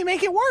can only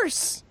make it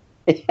worse.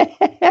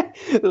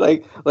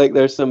 like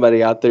there's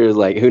somebody out there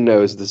like who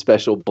knows the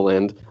special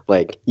blend.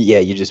 Like, yeah,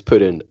 you just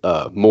put in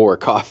more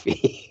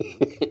coffee.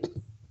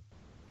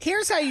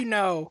 Here's how you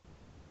know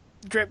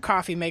drip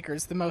coffee maker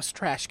is the most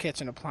trash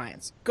kitchen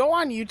appliance. Go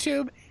on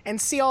YouTube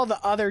and see all the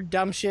other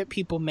dumb shit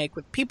people make.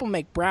 People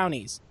make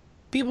brownies,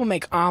 people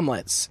make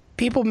omelets,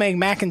 people make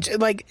mac and cheese.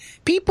 Like,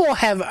 people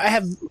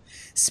have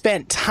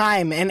spent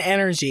time and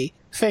energy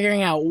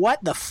figuring out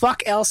what the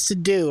fuck else to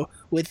do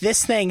with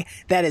this thing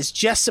that is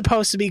just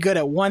supposed to be good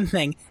at one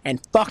thing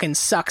and fucking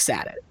sucks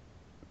at it.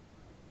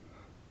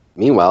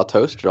 Meanwhile,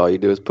 toaster, all you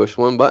do is push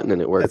one button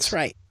and it works. That's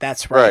right.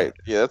 Right.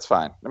 Yeah, that's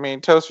fine. I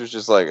mean, toaster's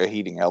just like a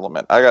heating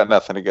element. I got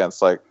nothing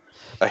against like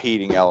a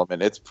heating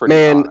element. It's pretty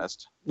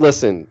honest.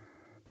 Listen,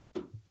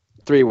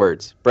 3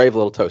 words: brave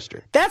little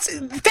toaster.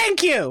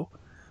 Thank you.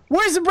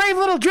 Where's the brave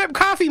little drip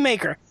coffee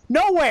maker?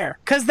 Nowhere,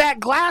 because that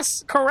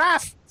glass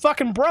carafe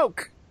fucking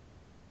broke.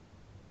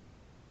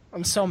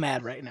 I'm so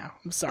mad right now.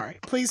 I'm sorry.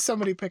 Please,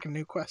 somebody pick a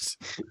new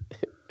question.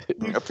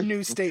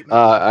 New statement.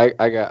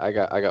 I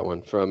got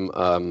one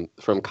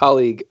from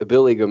colleague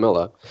Billy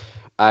Gamilla.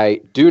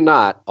 I do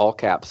not, all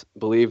caps,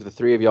 believe the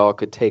 3 of y'all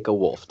could take a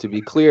wolf. To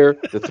be clear,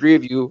 the 3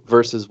 of you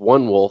versus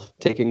 1 wolf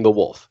taking the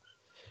wolf.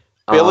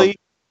 Billy,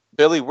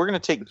 we're gonna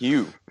take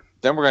you.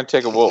 Then we're gonna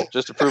take a wolf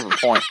just to prove a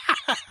point.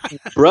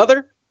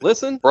 Brother,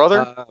 listen.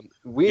 Brother,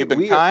 you've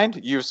been kind.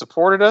 You've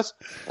supported us.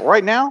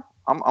 Right now,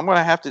 I'm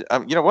gonna have to.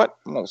 You know what?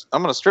 I'm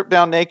gonna strip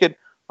down naked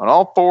on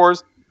all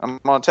 4s. I'm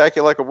gonna attack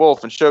you like a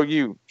wolf and show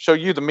you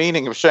the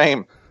meaning of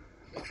shame.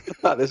 I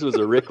thought this was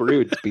a Rick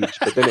Rude speech,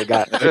 but then it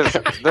got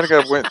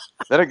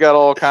then it got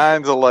all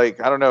kinds of like,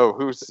 I don't know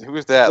who's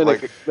that.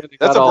 Like,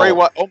 that's a Bray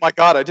Wyatt. Oh my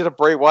god, I did a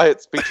Bray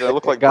Wyatt speech and I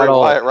look like Bray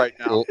Wyatt right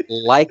now.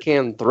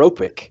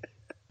 Lycanthropic.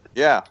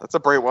 Yeah, that's a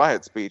Bray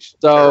Wyatt speech.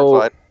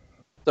 So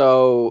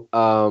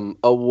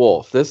a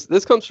wolf.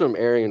 This comes from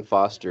Arian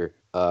Foster.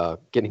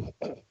 Getting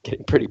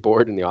pretty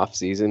bored in the off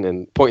season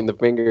and pointing the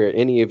finger at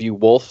any of you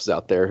wolves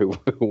out there who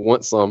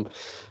want some.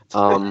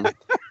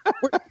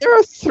 There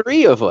are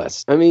 3 of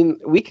us. I mean,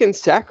 we can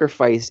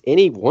sacrifice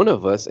any one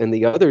of us, and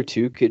the other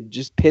 2 could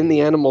just pin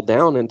the animal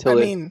down until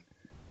it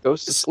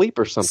goes to sleep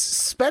or something.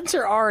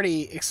 Spencer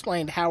already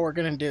explained how we're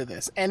going to do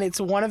this, and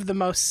it's one of the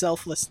most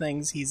selfless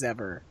things he's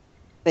ever.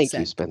 Thank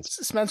you,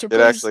 Spencer. Spencer, please,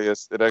 it actually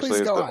is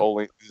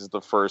this is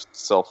the first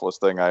selfless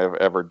thing I have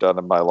ever done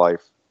in my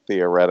life,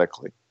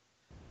 theoretically.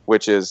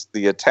 Which is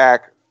the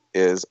attack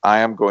is I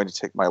am going to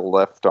take my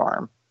left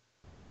arm,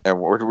 and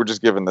we're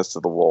just giving this to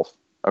the wolf.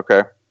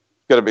 Okay,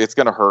 it's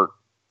gonna hurt.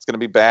 It's gonna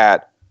be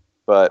bad,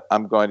 but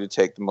I'm going to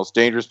take the most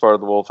dangerous part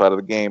of the wolf out of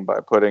the game by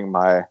putting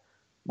my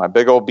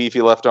big old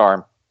beefy left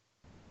arm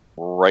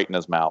right in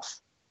his mouth.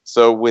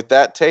 So with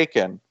that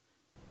taken,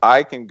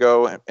 I can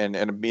go and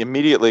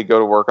immediately go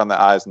to work on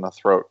the eyes and the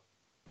throat.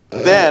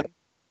 Then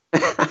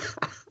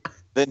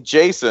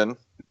Jason,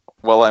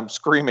 while I'm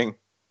screaming,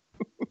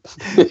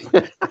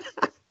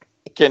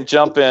 can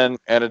jump in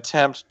and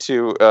attempt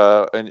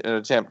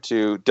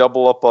to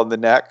double up on the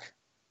neck.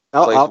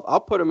 I'll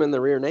put him in the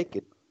rear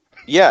naked.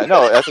 Yeah,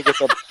 no, I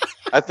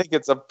think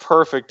it's a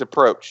perfect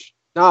approach.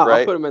 No, right?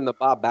 I'll put him in the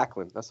Bob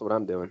Backlund. That's what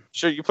I'm doing.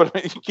 Sure, you put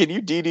him in. Can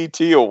you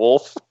DDT a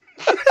wolf?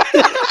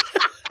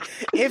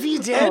 If you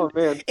did, oh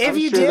man,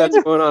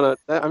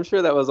 I'm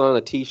sure that was on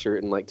a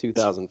T-shirt in like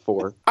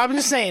 2004. I'm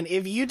just saying,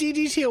 if you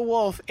DDT a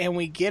wolf and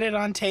we get it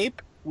on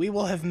tape, we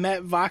will have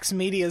met Vox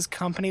Media's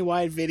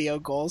company-wide video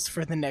goals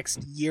for the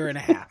next year and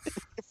a half.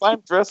 If I'm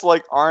dressed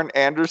like Arn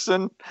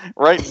Anderson,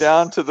 right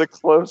down to the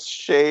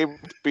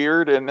close-shaved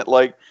beard and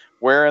like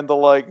wearing the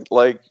like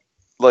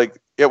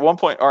at one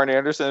point Arn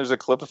Anderson, there's a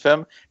clip of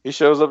him. He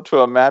shows up to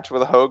a match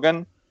with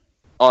Hogan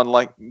on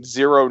like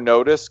zero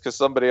notice because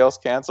somebody else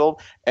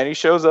canceled, and he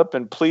shows up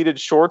in pleated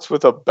shorts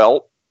with a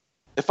belt.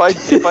 If I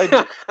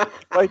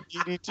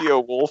DDT a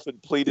wolf in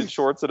pleated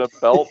shorts and a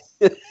belt,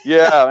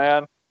 yeah,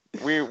 man,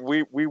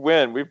 we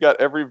win. We've got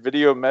every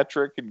video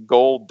metric and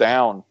goal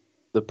down.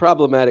 The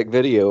problematic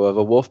video of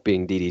a wolf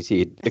being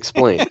DDT'd.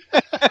 Explain.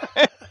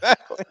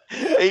 Exactly.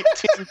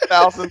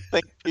 18,000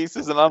 think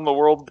pieces, and I'm the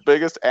world's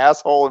biggest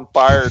asshole and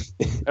fired.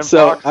 And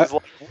So Fox is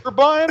like, we're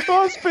buying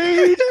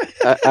BuzzFeed.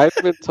 I've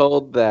been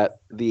told that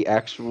the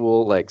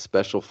actual like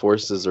special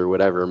forces or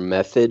whatever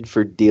method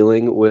for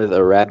dealing with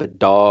a rabid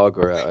dog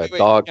or a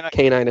dog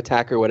canine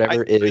attack or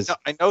whatever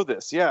I know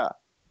this, yeah.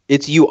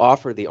 It's you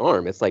offer the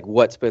arm. It's like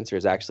what Spencer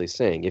is actually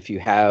saying. If you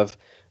have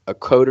a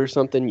coat or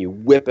something, you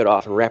whip it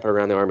off and wrap it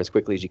around the arm as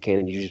quickly as you can,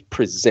 and you just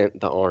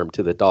present the arm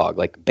to the dog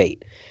like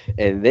bait.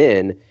 And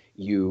then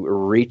you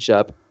reach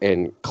up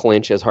and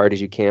clench as hard as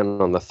you can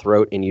on the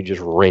throat, and you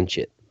just wrench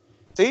it.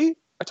 See?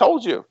 I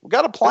told you. We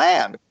got a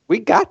plan. We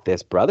got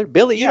this, brother.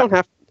 Billy, you don't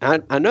have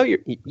I know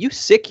you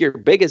sick your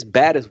biggest,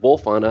 baddest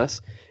wolf on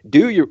us.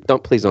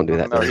 Please don't do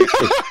that. No,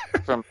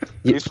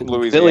 he's from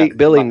Louisiana.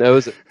 Billy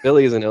knows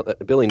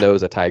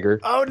a tiger.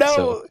 Oh no.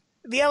 So.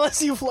 The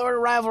LSU Florida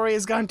rivalry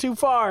has gone too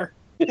far.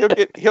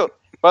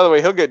 By the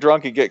way, he'll get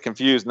drunk and get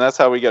confused, and that's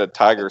how we get a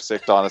tiger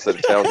sicked on us at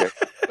a tailgate.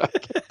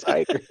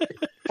 Tiger.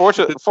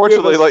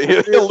 Fortunately, like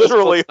he'll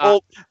literally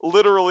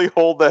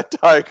hold that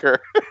tiger.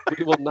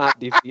 We will not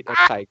defeat a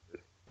tiger.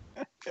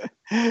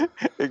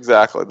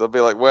 Exactly. They'll be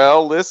like,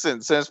 "Well,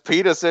 listen, since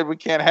PETA said we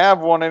can't have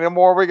one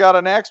anymore, we got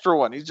an extra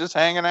one. He's just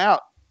hanging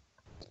out."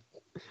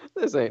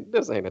 This ain't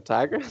a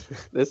tiger.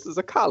 This is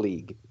a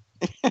colleague.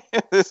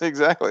 This is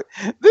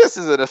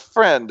a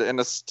friend and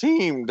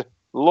esteemed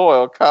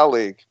loyal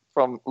colleague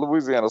from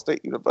Louisiana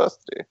State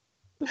University.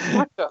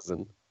 My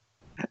cousin.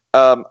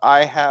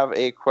 I have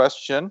a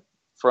question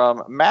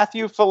from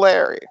Matthew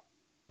Filari.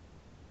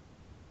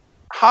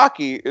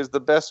 Hockey is the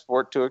best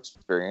sport to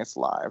experience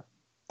live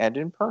and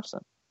in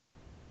person.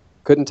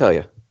 Couldn't tell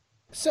you.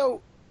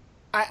 So,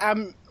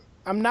 I'm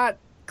not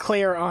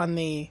clear on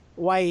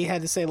why he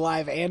had to say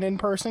live and in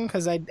person,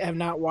 because I have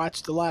not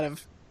watched a lot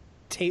of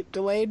tape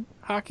delayed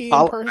hockey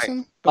in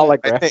person. I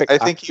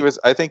think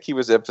he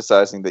was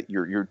emphasizing that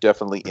you're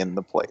definitely in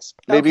the place.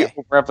 Maybe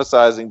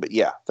overemphasizing, but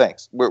yeah,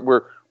 thanks.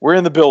 We're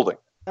in the building.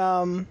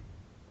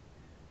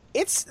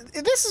 This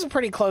is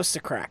pretty close to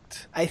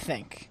correct, I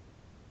think.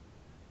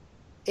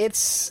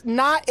 It's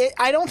not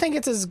I don't think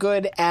it's as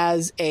good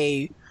as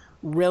a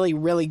really,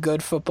 really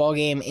good football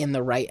game in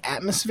the right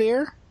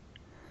atmosphere.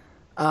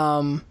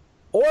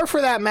 Or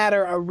for that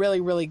matter, a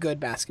really, really good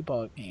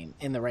basketball game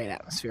in the right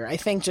atmosphere. I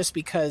think just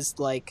because,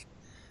 like,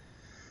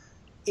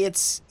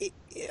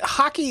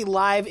 hockey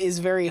live is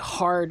very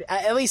hard.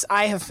 At least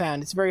I have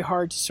found it's very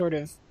hard to sort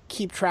of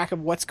keep track of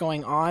what's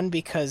going on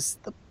because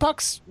the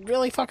puck's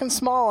really fucking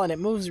small and it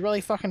moves really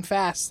fucking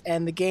fast,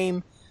 and the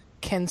game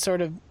can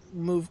sort of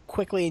move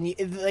quickly, and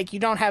you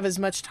don't have as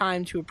much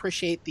time to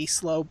appreciate the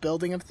slow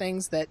building of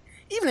things that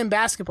even in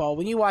basketball,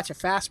 when you watch a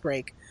fast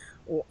break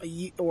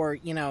or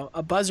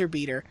a buzzer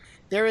beater,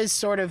 there is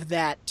sort of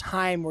that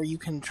time where you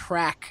can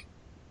track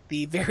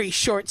the very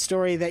short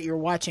story that you're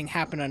watching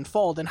happen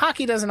unfold, and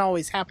hockey doesn't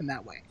always happen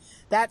that way.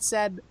 That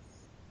said,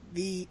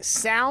 the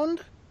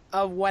sound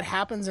of what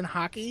happens in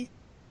hockey,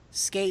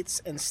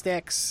 skates and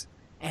sticks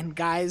and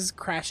guys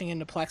crashing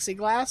into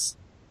plexiglass,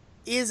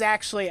 is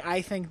actually,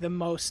 I think, the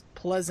most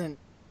pleasant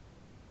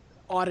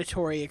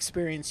auditory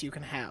experience you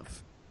can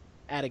have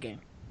at a game,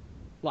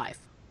 live,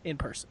 in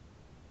person.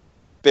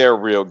 They're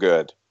real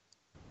good.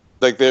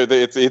 Like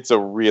it's a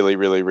really,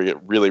 really, really,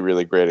 really,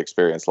 really great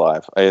experience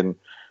live, and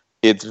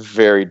it's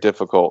very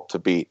difficult to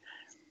beat.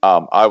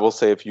 I will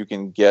say if you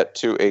can get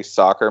to a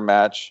soccer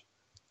match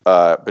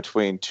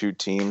between two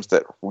teams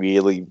that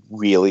really,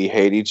 really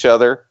hate each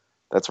other,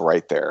 that's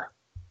right there.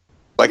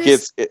 Like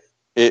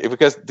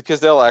because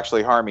they'll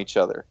actually harm each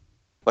other.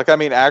 Like, I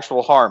mean,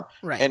 actual harm.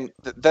 Right. And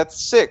that's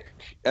sick,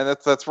 and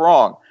that's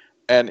wrong.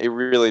 And it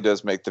really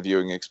does make the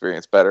viewing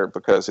experience better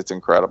because it's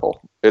incredible.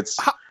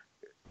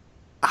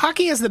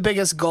 Hockey is the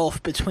biggest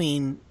gulf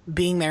between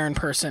being there in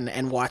person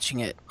and watching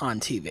it on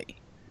TV.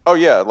 Oh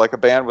yeah, like a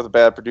band with a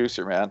bad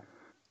producer, man.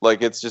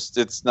 Like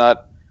it's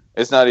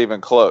not even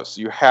close.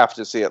 You have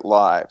to see it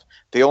live.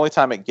 The only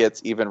time it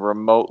gets even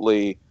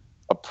remotely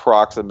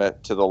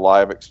approximate to the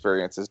live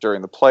experience is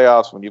during the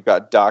playoffs when you've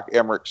got Doc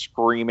Emmerich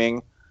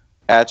screaming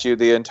at you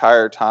the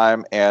entire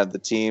time, and the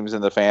teams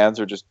and the fans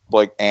are just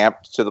like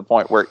amped to the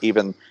point where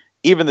even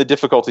the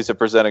difficulties of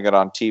presenting it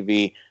on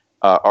TV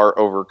are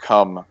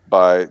overcome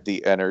by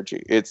the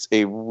energy. It's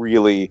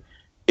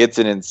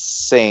an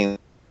insane.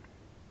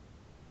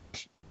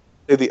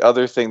 The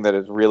other thing that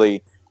is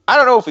really, I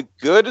don't know if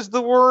good is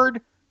the word,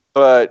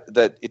 but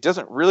that it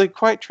doesn't really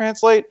quite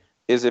translate,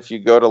 is if you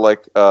go to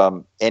like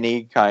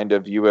any kind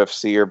of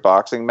UFC or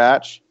boxing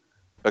match,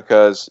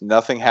 because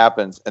nothing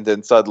happens and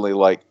then suddenly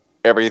like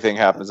everything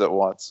happens at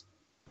once.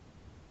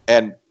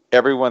 And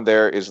everyone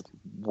there is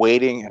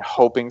waiting and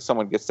hoping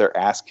someone gets their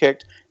ass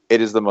kicked.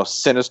 It is the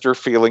most sinister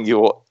feeling you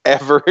will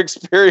ever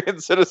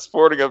experience at a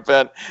sporting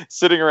event.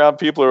 Sitting around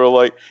people who are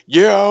like,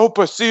 yeah, I hope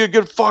I see you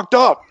get fucked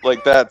up.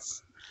 Like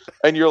that's,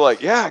 and you're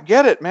like, yeah, I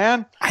get it,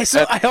 man. I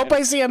hope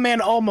I see a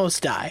man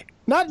almost die.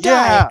 Not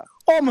die,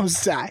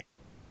 almost die.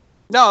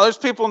 No, there's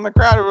people in the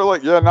crowd who are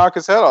like, yeah, knock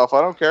his head off.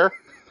 I don't care.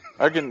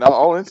 I'll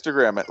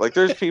Instagram it. Like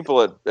there's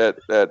people at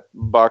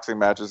boxing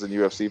matches and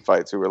UFC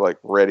fights who are like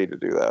ready to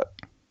do that.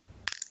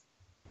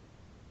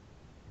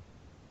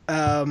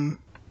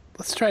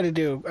 Let's try to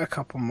do a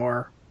couple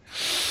more.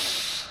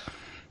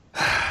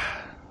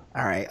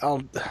 All right,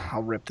 I'll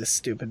rip this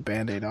stupid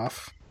Band-Aid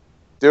off.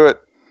 Do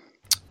it.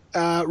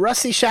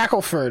 Rusty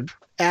Shackelford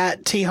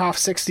at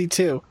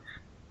Thoff62.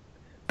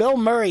 Bill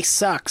Murray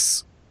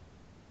sucks.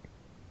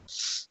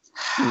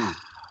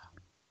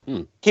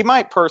 He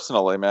might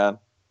personally, man.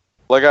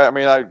 Like I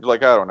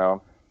don't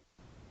know.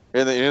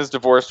 In his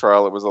divorce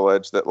trial, it was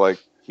alleged that like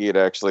he had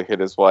actually hit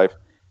his wife.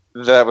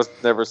 That was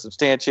never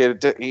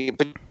substantiated. He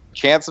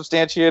can't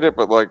substantiate it,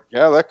 but like,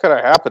 yeah, that could have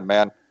happened,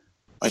 man.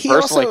 Like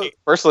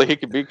personally, he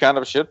could be kind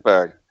of a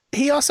shitbag.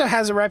 He also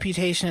has a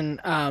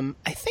reputation, I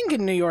think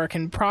in New York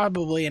and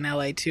probably in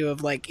LA too,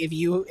 of like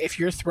if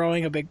you're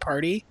throwing a big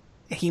party,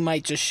 he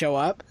might just show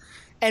up.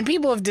 And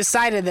people have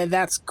decided that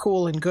that's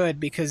cool and good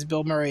because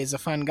Bill Murray is a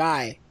fun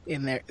guy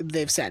in there.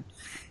 They've said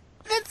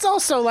that's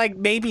also like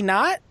maybe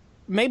not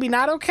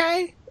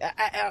okay.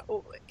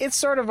 It's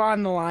sort of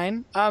on the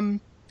line.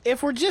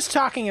 If we're just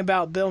talking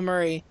about Bill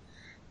Murray,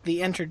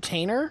 the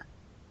entertainer,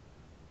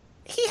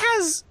 he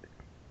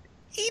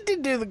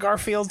did do the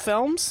Garfield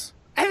films.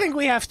 I think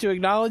we have to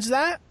acknowledge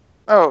that.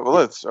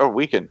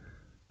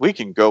 We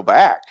can go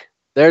back.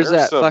 There's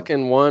that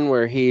fucking one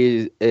where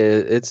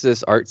it's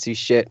this artsy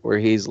shit where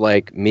he's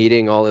like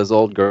meeting all his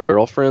old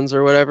girlfriends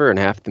or whatever, and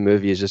half the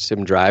movie is just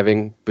him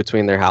driving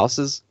between their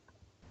houses.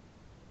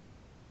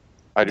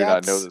 I do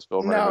not know this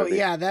Bill Murray movie.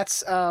 Yeah,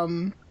 that's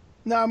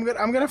no, I'm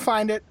gonna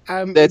find it.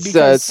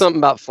 It's something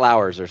about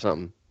flowers or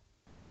something.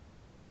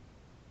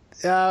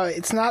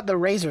 It's not The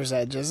Razor's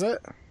Edge, is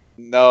it?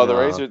 No,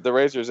 the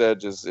Razor's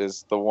Edge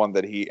is the one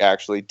that he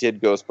actually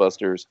did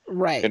Ghostbusters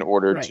in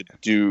order to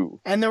do.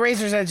 And The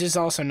Razor's Edge is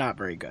also not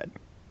very good.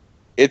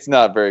 It's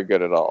not very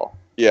good at all.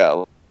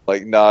 Yeah,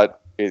 like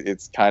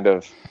it's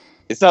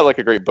not like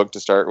a great book to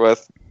start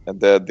with, and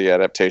then the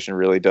adaptation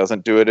really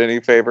doesn't do it any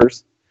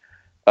favors.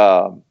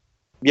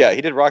 Yeah,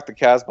 he did Rock the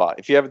Casbah.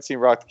 If you haven't seen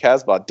Rock the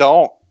Casbah,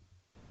 don't.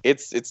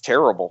 It's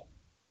terrible.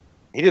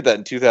 He did that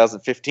in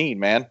 2015,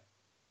 man. It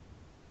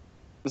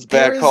was a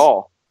bad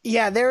call.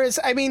 Yeah, there is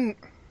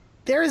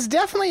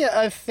definitely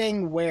a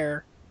thing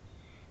where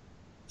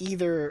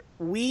either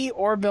we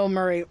or Bill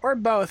Murray or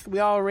both, we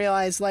all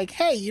realize like,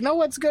 hey, you know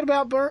what's good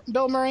about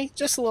Bill Murray?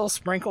 Just a little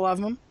sprinkle of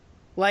him.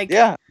 Like,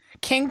 yeah.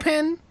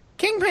 Kingpin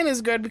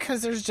is good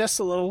because there's just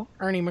a little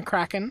Ernie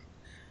McCracken.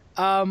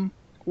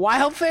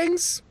 Wild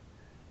Things.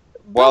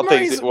 Bill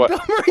Murray's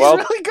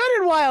really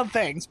good in Wild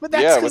Things, but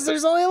that's because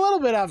there's only a little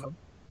bit of him.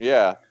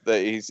 Yeah,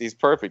 he's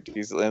perfect.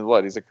 He's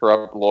a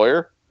corrupt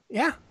lawyer?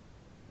 Yeah.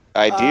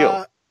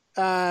 Ideal.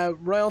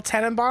 Royal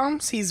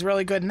Tenenbaums, he's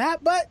really good in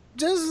that, but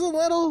just a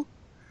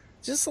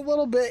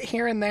little bit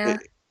here and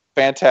there.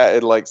 Fantastic!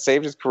 It like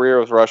saved his career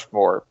with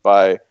Rushmore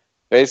by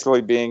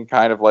basically being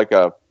kind of like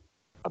a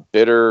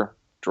bitter,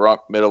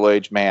 drunk,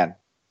 middle-aged man.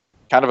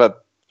 Kind of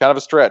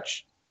a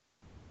stretch,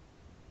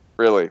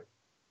 really,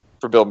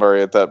 for Bill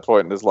Murray at that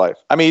point in his life.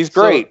 I mean, he's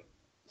great.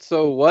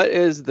 So what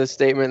is the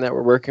statement that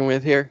we're working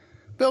with here?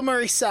 Bill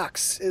Murray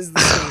sucks is the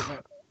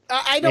statement.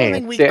 I don't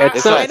think we.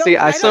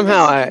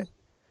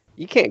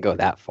 You can't go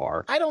that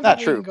far. I don't. Not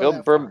true.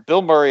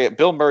 Bill Murray,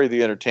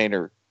 the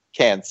entertainer,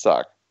 can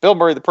suck. Bill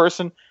Murray, the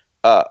person,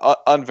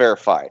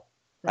 unverified.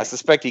 Right. I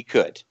suspect he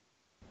could.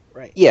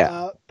 Right.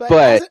 Yeah. But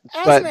as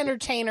an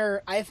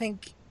entertainer, I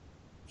think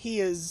he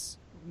has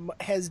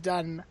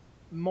done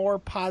more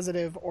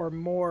positive or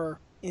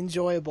more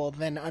enjoyable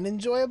than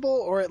unenjoyable,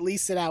 or at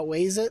least it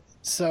outweighs it.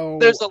 So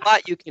there's a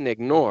lot you can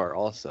ignore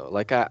also.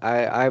 Like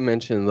I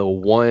mentioned the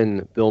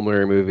one Bill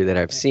Murray movie that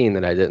I've seen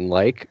that I didn't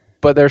like,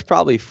 but there's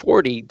probably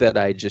 40 that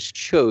I just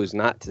chose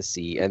not to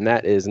see, and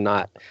that is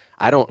not.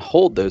 I don't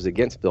hold those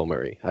against Bill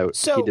Murray.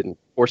 He didn't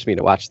force me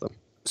to watch them.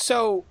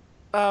 So,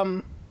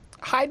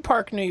 Hyde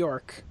Park, New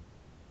York,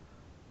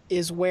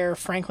 is where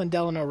Franklin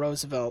Delano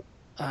Roosevelt,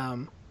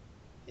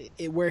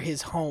 where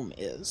his home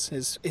is,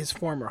 his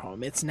former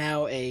home. It's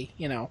now a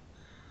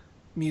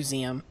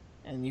museum,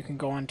 and you can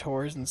go on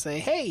tours and say,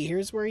 hey,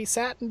 here's where he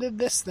sat and did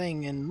this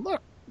thing, and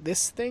look,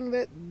 this thing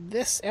that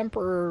this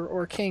emperor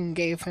or king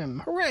gave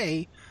him.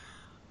 Hooray!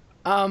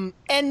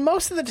 And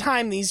most of the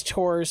time, these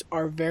tours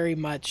are very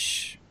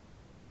much,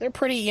 they're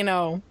pretty,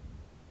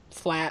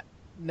 flat.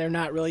 They're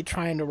not really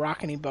trying to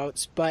rock any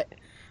boats, but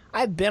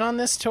I've been on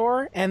this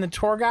tour, and the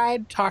tour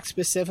guide talks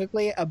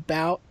specifically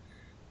about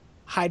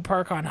Hyde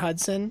Park on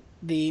Hudson,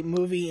 the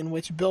movie in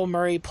which Bill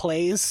Murray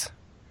plays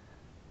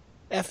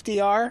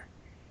FDR.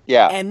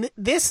 Yeah. And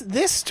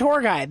this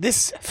tour guide,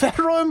 this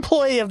federal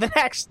employee of the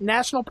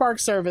National Park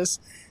Service,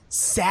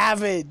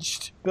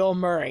 savaged Bill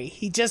Murray.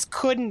 He just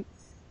couldn't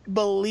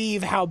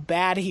believe how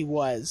bad he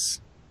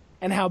was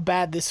and how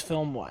bad this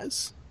film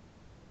was.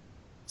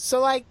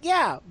 So,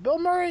 Bill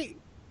Murray,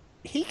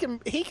 he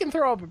can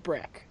throw up a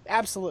brick.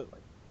 Absolutely.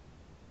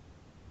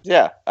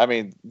 Yeah, I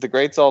mean, the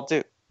greats all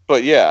do.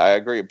 But yeah, I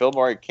agree. Bill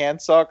Murray can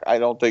suck. I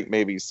don't think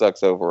maybe he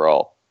sucks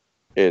overall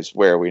is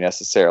where we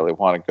necessarily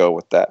want to go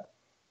with that.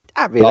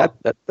 I mean,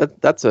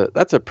 that's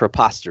a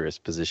preposterous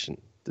position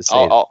to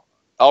say.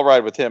 I'll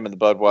ride with him in the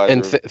Budweiser.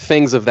 And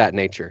things of that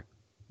nature.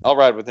 I'll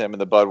ride with him in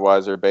the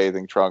Budweiser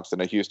bathing trunks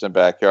in a Houston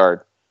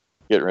backyard,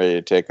 getting ready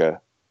to take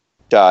a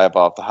dive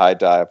off the high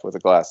dive with a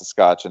glass of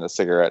scotch and a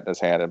cigarette in his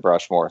hand and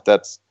Brushmore.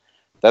 That's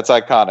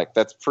iconic.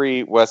 That's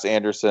pre-Wes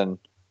Anderson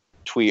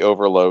tweet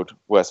overload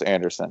Wes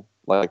Anderson.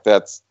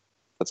 That's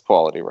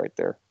quality right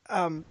there.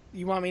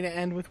 You want me to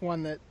end with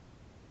one that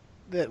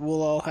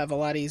we'll all have a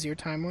lot easier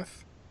time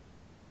with?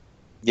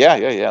 Yeah.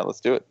 Let's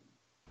do it.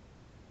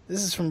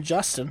 This is from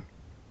Justin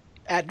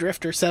at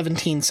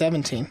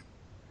Drifter1717.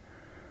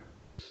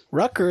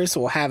 Rutgers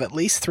will have at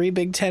least 3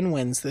 Big Ten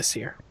wins this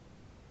year.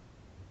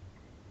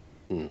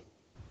 Well,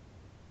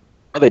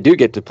 they do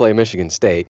get to play Michigan State.